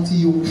 Until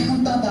you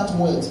counter that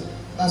word,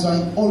 that's why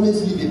I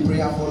always live a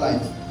prayerful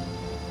life.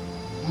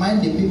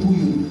 Mind the people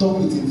you talk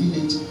with in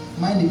village.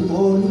 Mind the people.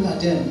 Oh, look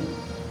at them.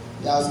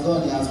 He has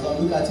gone.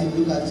 Look at him.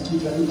 Look at his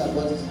children. Look at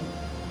what is.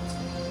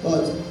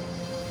 But he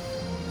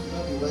will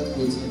not be well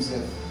with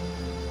himself.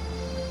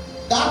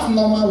 That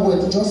normal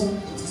word, it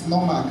is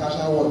normal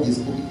casual word they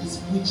spoke. It's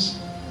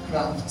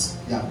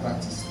witchcraft they are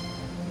practicing.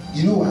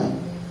 You know why?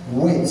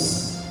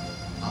 Words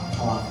are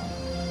powerful.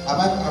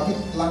 Have we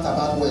learned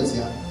about words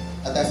here?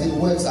 As I said,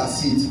 words are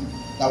seed.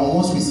 That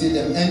once we say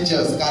them,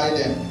 angels carry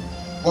them.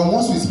 But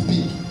once we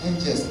speak,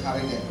 angels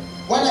carry them.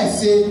 When I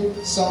say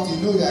something,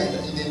 you know you are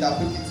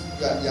interpreting.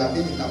 You are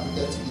being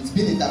interpreted to. It's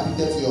being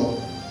interpreted to your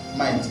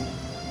mind.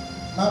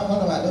 Now,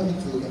 I don't need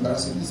to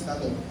embarrass you. Please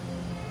stand up.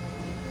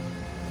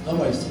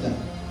 Nobody see that.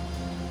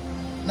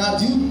 Now,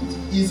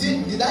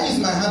 did I use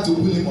my hand to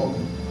pull him up?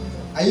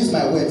 I use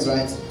my words,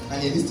 right?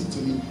 And he listened to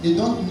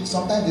me.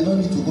 Sometimes they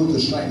don't need to go to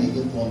shrine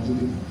again to undo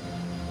people.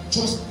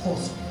 Just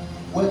pause.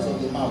 Words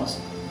of the mouth.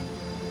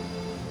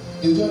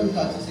 They just look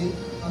at you and say,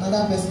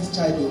 another person's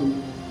child will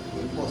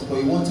pause,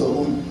 but you want your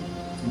own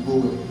to go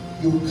well.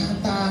 You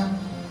counter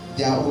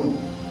their own.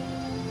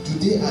 Do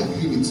they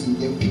agree with you?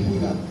 The people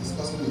you are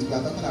discussing with, we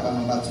are talking about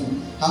number 2,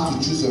 how to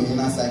choose your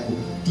inner cycle.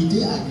 Do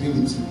they agree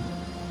with you?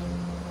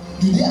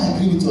 Do they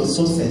agree with your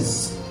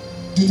success?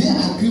 Do they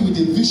agree with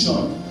the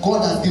vision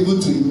God has given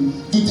to you?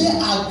 Do they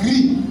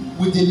agree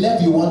with the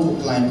level you want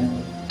to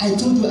climb? I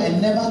told you I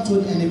never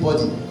told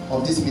anybody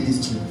of this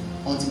ministry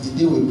until the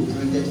day we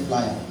printed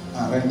flyer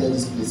and rented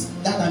this place.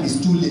 That time is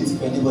too late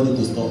for anybody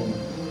to stop me.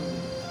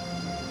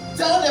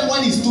 Tell them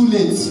when it's too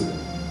late.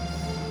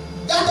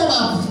 That time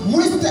I've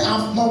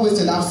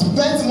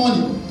spent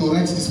money to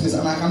rent this place,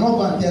 and I cannot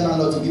go and tell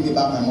landlord to give me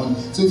back my money.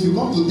 So if you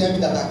come to tell me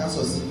that I can't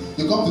succeed,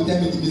 you come to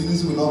tell me the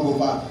business will not go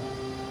far,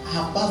 I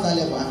have passed that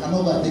level. I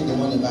cannot go and take the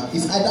money back.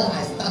 It's either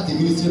I start the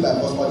ministry by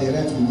force or the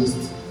rent will waste.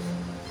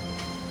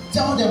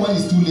 Tell them when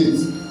it's too late.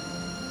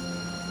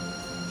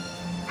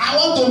 I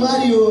want to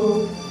marry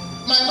you.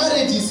 My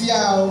marriage is here.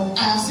 I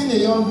have seen a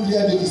young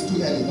player that is too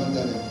early. Don't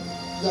tell them.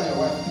 You and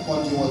your wife keep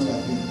on doing what you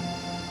are doing.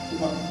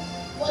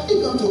 When they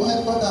come to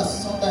headquarters,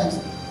 sometimes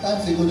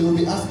times ago they will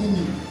be asking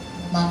me,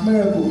 Mark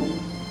Miracle,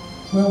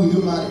 when will you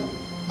marry?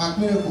 Mark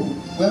Miracle,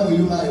 when will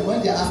you marry?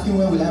 When they are asking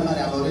when will I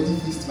marry, I've already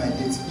fixed my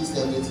date, fixed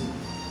everything.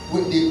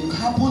 They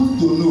happen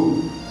to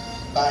know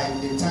by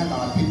the time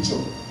our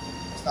picture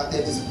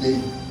started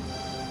displaying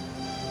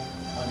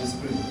on the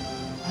screen.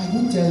 I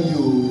won't tell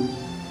you.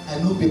 I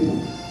know people.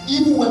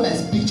 Even when my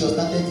picture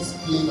started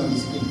displaying on the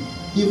screen,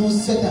 even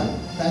Satan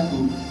tried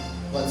to,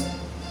 but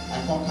I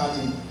conquered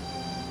him.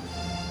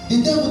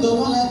 The devil does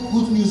not like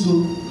good news.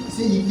 He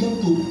said he came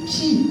to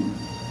kill,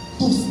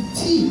 to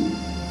steal,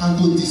 and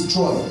to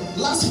destroy.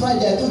 Last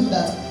Friday I told you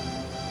that.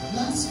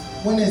 Last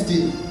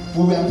Wednesday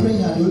when we were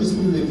praying and the Holy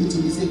Spirit revealed to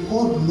me, he said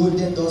God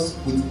loaded us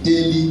with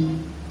daily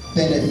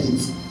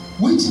benefits,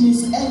 which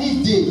means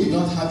any day you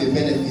don't have a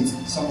benefit,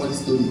 somebody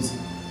stole it.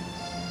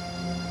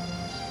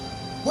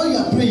 When you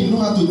are praying, you know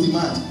how to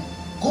demand.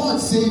 God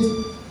said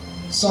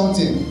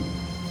something.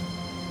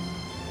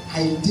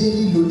 I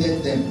daily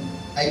loaded them.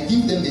 I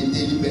give them the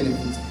daily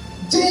benefit.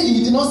 Daily,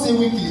 he did not say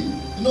weekly.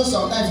 You know,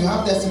 sometimes you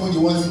have testimony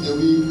once in a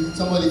week,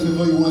 somebody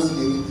favor you once in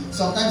a week.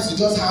 Sometimes you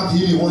just have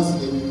healing once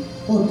in a week.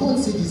 But God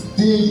said it's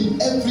daily,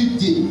 every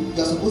day.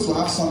 You are supposed to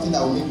have something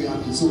that will make you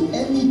happy. So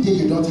any day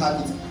you don't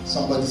have it,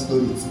 somebody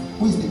stole it.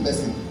 Who is the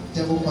person?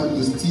 The devil comes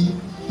to steal,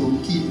 to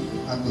kill,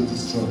 and to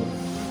destroy.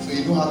 So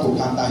you know how to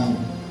counter him.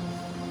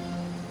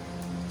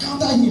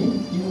 Counter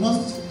him. You will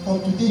not,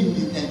 from today you will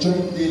be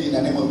enjoying daily in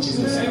the name of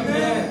Jesus.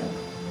 Amen.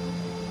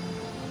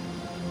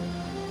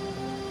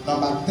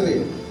 Number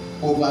 3,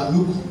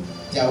 overlook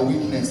their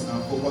weakness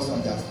and focus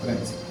on their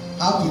strength.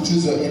 How to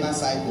choose your inner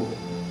cycle.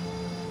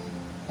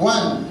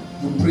 1,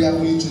 you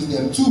prayerfully choose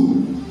them.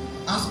 2,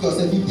 ask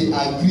yourself if they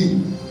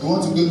agree. You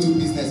want to go into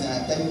business and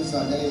I'm telling you so,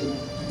 I'm telling you,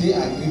 do they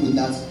agree with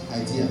that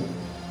idea?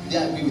 Do they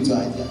agree with your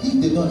idea? If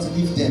they don't,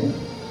 leave them.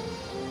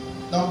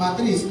 Number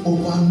 3 is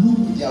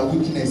overlook their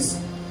weakness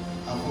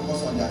and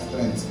focus on their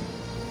strength.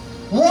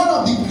 One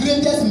of the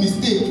greatest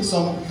mistakes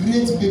some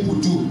great people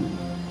do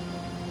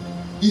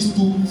is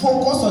to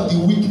focus on the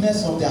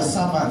weakness of their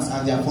servants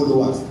and their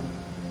followers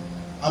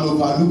and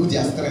overlook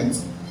their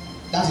strength.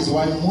 That is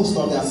why most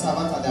of their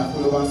servants and their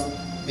followers,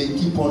 they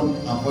keep on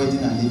avoiding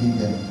and leaving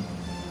them.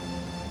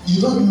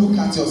 You don't look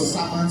at your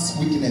servant's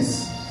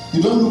weakness.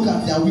 You don't look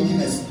at their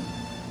weakness.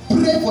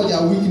 Pray for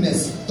their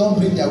weakness. Don't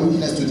bring their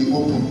weakness to the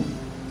open.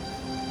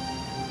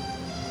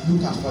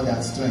 Look out for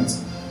their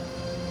strength.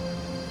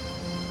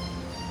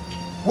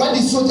 When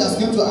the soldiers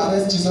came to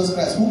arrest Jesus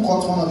Christ, who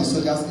caught one of the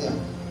soldiers there?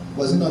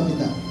 Was it not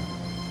Peter?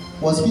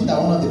 Was Peter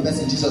one of the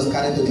persons Jesus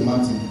carried to the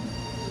mountain?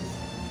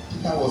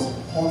 Peter was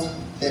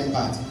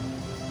hot-tempered.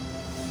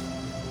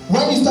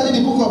 When you study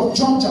the book of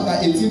John chapter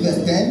 18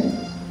 verse 10,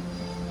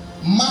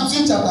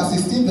 Matthew chapter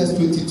 16 verse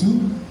 22,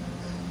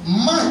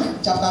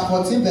 Mark chapter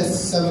 14 verse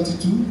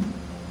 72,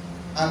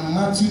 and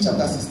Matthew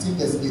chapter 16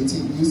 verse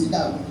 18, you see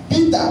that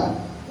Peter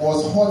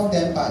was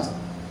hot-tempered.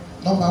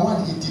 Number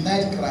 1, he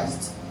denied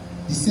Christ.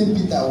 The same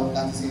Peter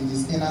that is in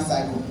his inner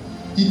cycle.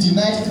 He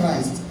denied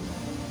Christ.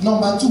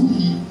 Number 2,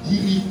 he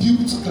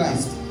rebuked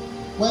Christ.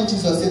 When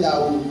Jesus said, I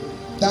will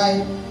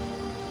die,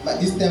 but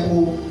this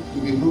temple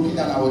will be broken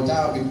and I will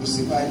die, I will be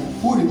crucified.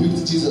 Who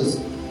rebuked Jesus?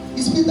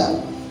 It's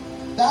Peter.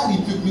 That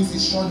rebuke means he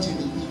shunned him.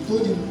 He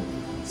told him,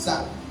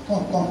 sir,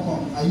 come,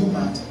 are you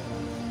mad?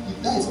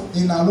 That is,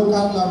 in our local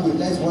language,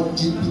 that is what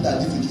Peter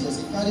did to Jesus.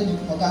 He carried him,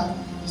 okay?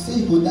 He said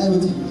he will die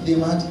with him. They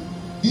mad.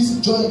 This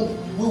joy,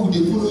 where would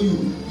they follow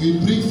you? You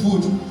bring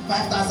food,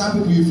 5,000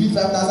 people, you feed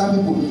 5,000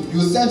 people.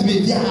 You send me,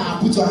 yeah,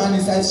 put your hand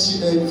inside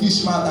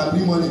fish mouth and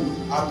bring money.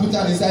 I put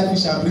hand inside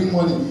fish and bring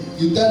money.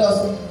 You tell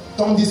us,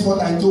 turn this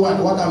water into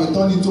wine. Water will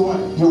turn into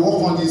wine. You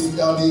walk on the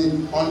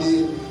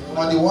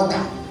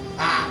water.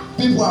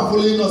 People are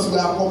following us. We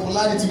are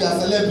popularity. We are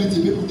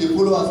celebrity. People they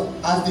follow us.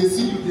 As they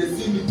see you, they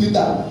see me,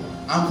 Peter.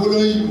 I'm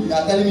following you. You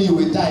are telling me you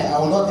will die. I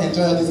will not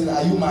enjoy this.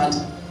 Are you mad?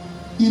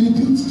 He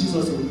rebuked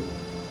Jesus.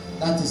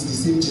 That is the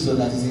same Jesus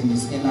that is in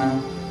his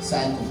inner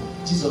cycle.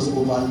 Jesus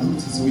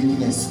overlooked his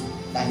weakness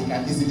that he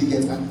can easily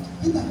get angry.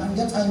 Peter can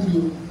get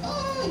angry.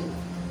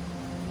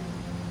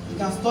 You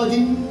can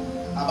study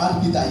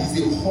about Peter.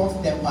 He's a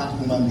hot-tempered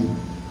human being.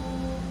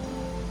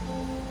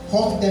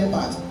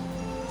 Hot-tempered.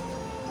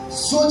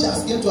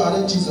 Soldiers came to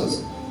arrest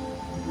Jesus.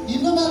 He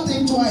never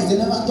think twice. They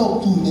never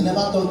talk to him. They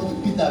never talk to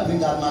Peter. Bring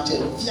that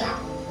machete. Yeah,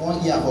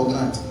 1 year for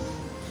grant.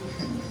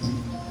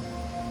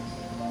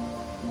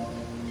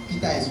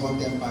 Peter is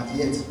hot-tempered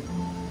yet. He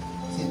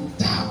said,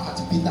 thou art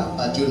Peter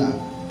Bajola.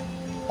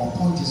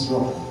 Upon this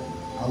rock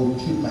I will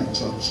build my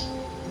church,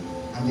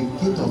 and the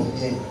gate of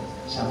hell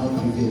shall not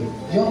prevail.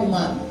 Young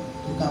man,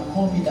 you can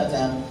call me that I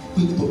am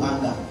quick to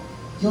anger.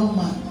 Young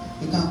man,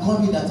 you can call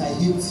me that I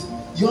hate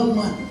Young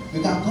man,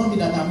 you can call me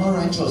that I'm not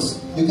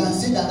righteous. You can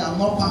say that I'm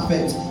not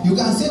perfect. You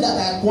can say that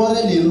I quarrel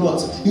a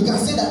lot. You can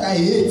say that I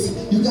hate.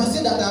 You can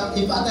say that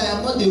in fact I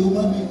am not a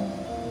human being.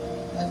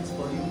 That is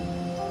for you.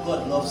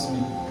 God loves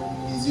me.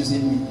 He's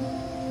using me.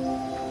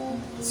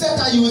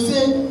 Satan, you will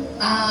say,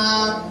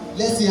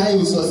 let's see how you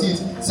will succeed.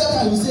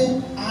 Satan, you will say,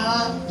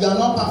 you are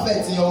not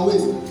perfect in your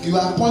ways. You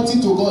are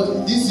pointing to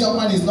God. This young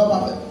man is not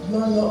perfect. You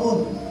are on your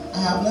own. I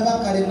have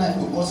never carried knife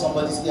to cut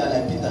somebody's ear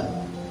like Peter.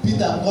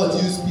 Peter, God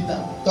used Peter.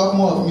 Talk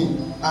more of me.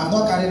 I have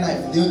not carried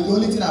knife. The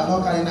only thing I have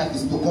not carried knife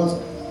is to cut.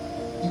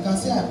 You can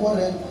say I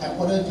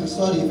quarreled you.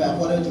 Sorry if I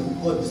quarreled you.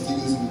 God will still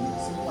use me.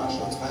 Simple and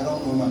short. I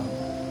don't know, man.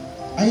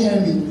 Are you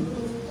hearing me?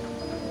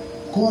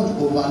 God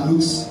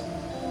overlooks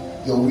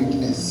your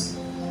weakness.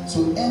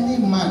 So any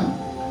man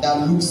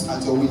that looks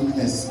at your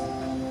weakness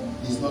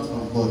is not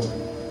from God.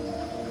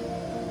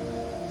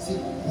 See,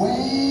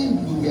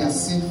 when we were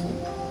sinful,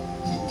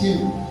 He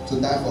came to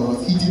die for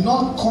us. He did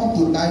not come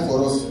to die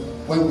for us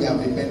when we have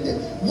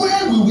repented.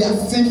 When we were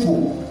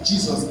sinful,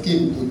 Jesus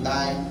came to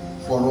die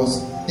for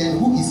us. Then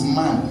who is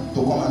man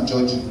to come and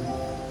judge you?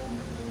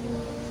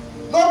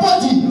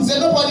 Nobody. Say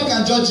nobody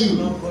can judge you.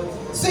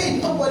 Nobody. Say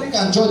nobody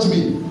can judge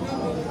me.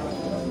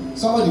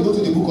 Somebody go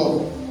to the book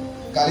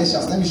of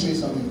Galatians. Let me show you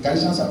something.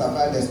 Galatians chapter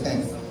 5 verse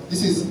 10.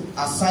 This is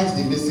aside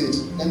the message.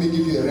 Let me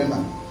give you a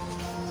rhema.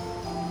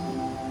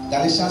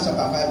 Galatians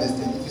chapter 5 verse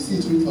 10. If you see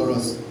it, read for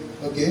us.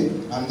 Okay?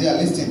 I'm there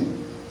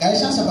listening.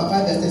 Galatians chapter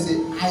 5 verse 10 says,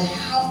 I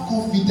have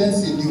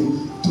confidence in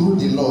you through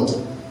the Lord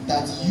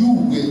that you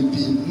will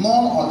be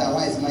none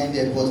otherwise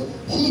minded, but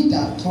he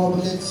that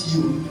troubleth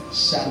you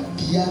shall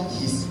bear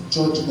his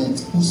judgment,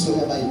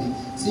 whosoever it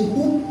be. Say,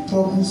 who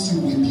troubles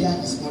you will bear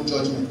his own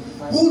judgment.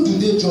 Who do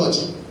they judge?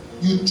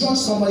 You judge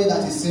somebody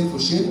that is sinful,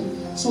 shame.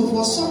 So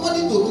for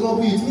somebody to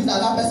trouble you, it means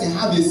that that person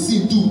have a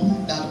sin too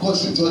that God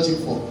should judge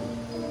him for.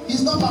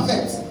 He's not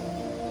perfect.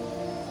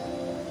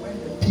 When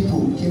the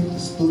people came to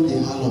stone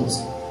the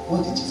harlots,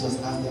 what did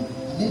Jesus ask them?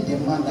 Let the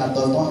man that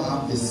does not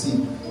have the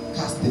sin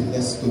cast the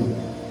next stone.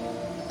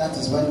 That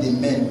is when the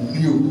men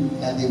knew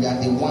that they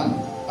were the one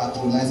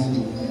patronizing the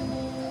women.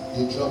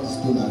 They dropped the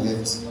stone and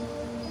left.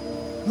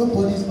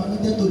 Nobody is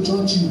permitted to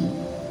judge you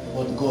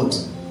but God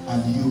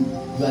and you.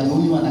 You are the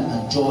only one that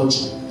can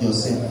judge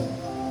yourself.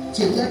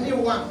 So if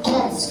anyone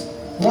comes,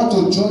 want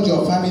to judge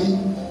your family,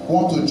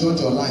 want to judge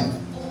your life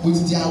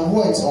with their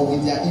words or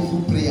with their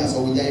evil prayers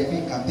or with their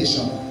evil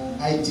incantation,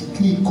 I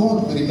decree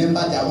God will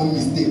remember their own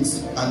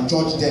mistakes and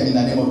judge them in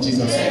the name of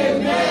Jesus.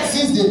 Amen.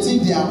 Since they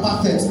think they are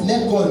perfect,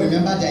 let God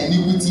remember their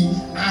iniquity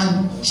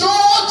and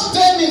judge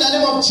them in the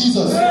name of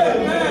Jesus.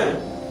 Amen.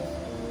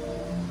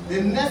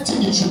 The next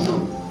thing you should do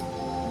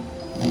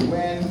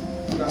when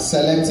you are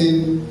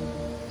selecting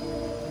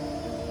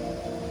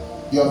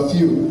your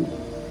field,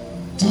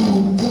 do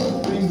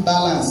bring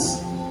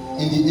balance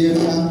in the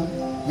area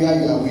where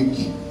you are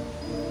weak.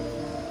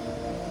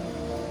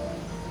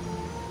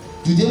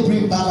 Do they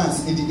bring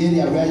balance in the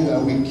area where you are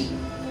weak?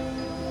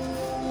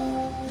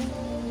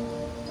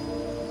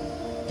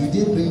 Do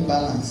they bring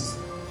balance?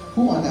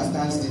 Who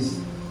understands this?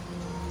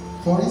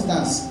 For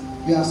instance,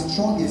 you are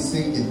strong in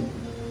singing,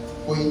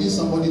 but you need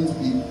somebody to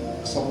be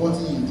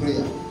supporting you in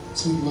prayer.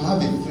 So you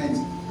have a friend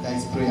that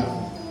is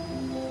prayerful.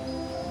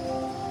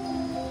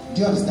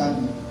 Do you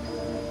understand me?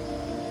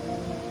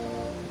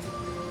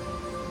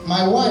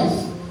 My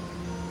wife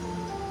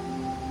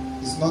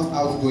is not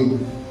outgoing.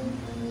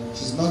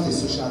 She's not a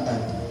social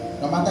type.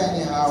 No matter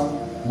anyhow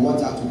you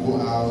want her to go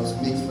out,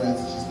 make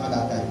friends, she's not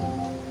that type.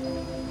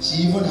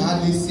 She even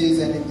hardly says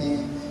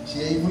anything. She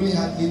even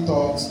hardly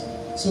talks.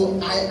 So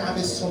I am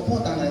a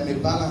support and I'm a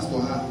balance to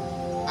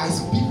her. I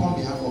speak on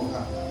behalf of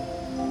her.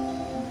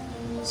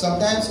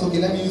 Sometimes, okay,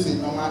 let me use a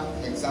normal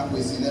example,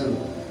 a scenario.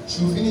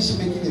 She will finish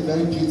making a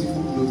very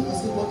beautiful clothes. I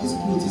say, but this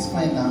clothes is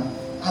fine now.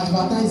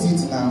 Advertise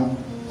it now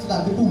so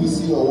that people will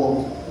see your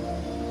work.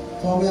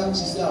 For where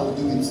she said I will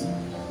do it.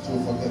 She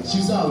will forget. She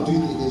said I will do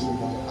it again. She will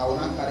forget. I will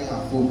not carry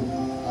her phone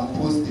and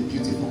post the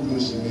beautiful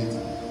clothes she made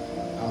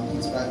and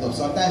put it right up.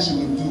 Sometimes she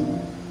will do,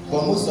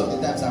 but most of the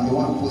times I'm the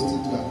one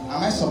posting to her.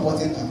 Am I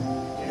supporting her?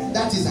 Yes.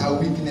 That is her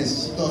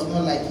weakness. She does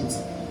not like it,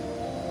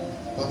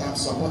 but I'm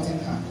supporting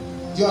her.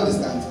 Do you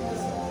understand?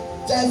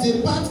 There is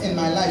a part in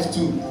my life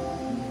too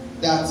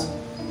that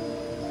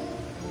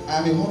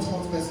I'm a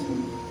hot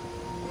person,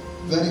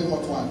 very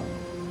hot one.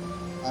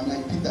 I'm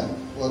like Peter.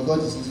 Well, God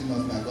is using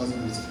us by God's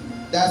grace.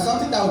 There's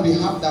something that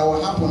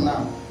will happen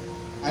now.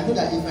 I know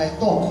that if I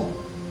talk,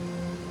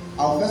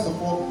 I'll first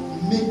of all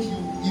make you.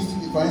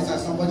 If for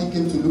instance somebody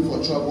came to look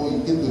for trouble,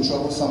 you came to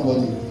trouble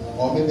somebody,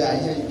 or maybe I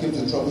hear you came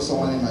to trouble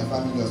someone in my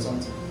family or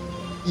something.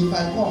 If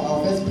I come,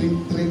 I'll first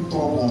bring 3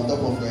 trouble on top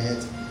of your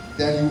head.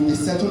 Then you will be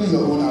settling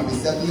your own. I'll be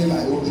settling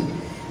my own.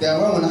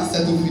 Then when we not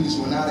settle finish,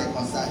 we not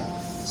reconcile.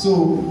 So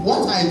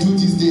what I do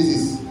these days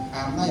is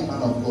I am not a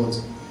man of God.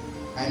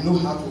 I know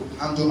how to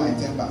handle my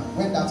temper.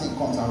 When that thing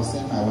comes, I will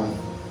send my wife.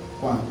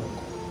 Go and talk.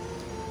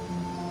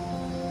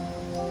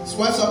 So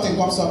when something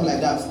comes up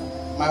like that,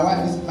 my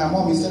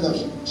mom, instead of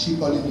she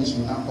calling me, she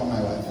will not call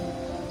my wife.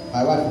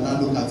 My wife will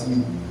not look at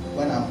me.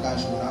 When I'm calm,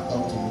 she will not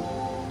talk to me.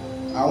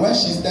 And when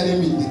she's telling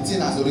me, the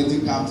thing has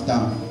already calmed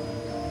down.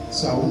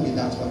 So I won't be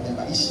that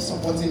whatever. Is she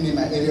supporting me in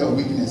my area of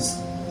weakness?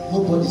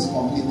 Nobody is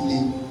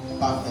completely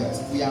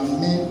perfect. We are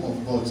men of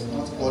God,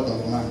 not God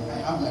of man. I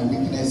have my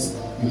weakness,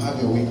 you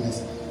have your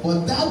weakness.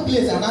 But that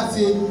place, and I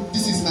say,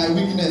 this is my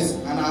weakness,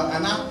 and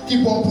I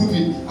keep on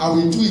proving, I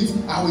will do it,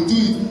 I will do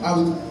it,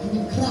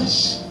 you will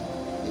crash.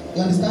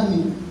 You understand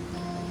me?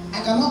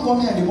 I cannot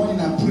come here in the morning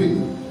and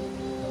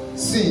pray,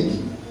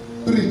 sing,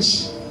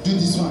 preach, do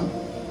this one.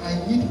 I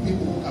need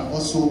people who can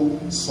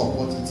also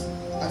support it.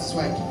 That's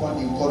why I keep on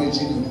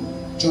encouraging you.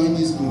 Join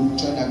this group,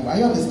 join that group. Are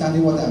you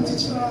understanding what I'm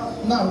teaching?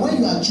 Now, when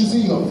you are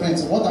choosing your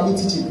friends, what are we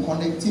teaching?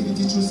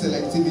 Connectivity through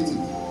selectivity.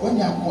 When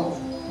you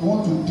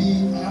want to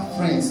have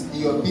friends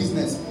in your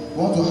business,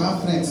 you want to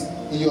have friends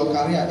in your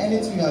career,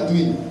 anything you are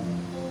doing,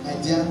 my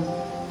dear,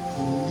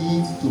 you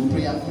need to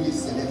prayerfully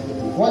select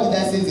people. What did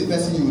I say is the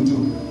first thing you will do?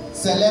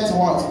 Select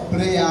what?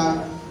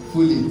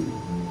 Prayerfully.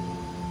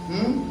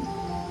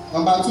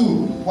 Number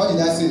 2, what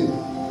did I say?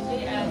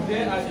 They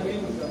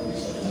agree with your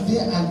vision. They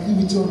agree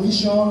with your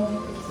vision.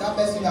 That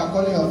person you are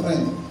calling your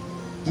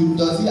friend,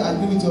 does he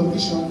agree with your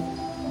vision?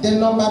 Then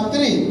number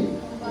 3,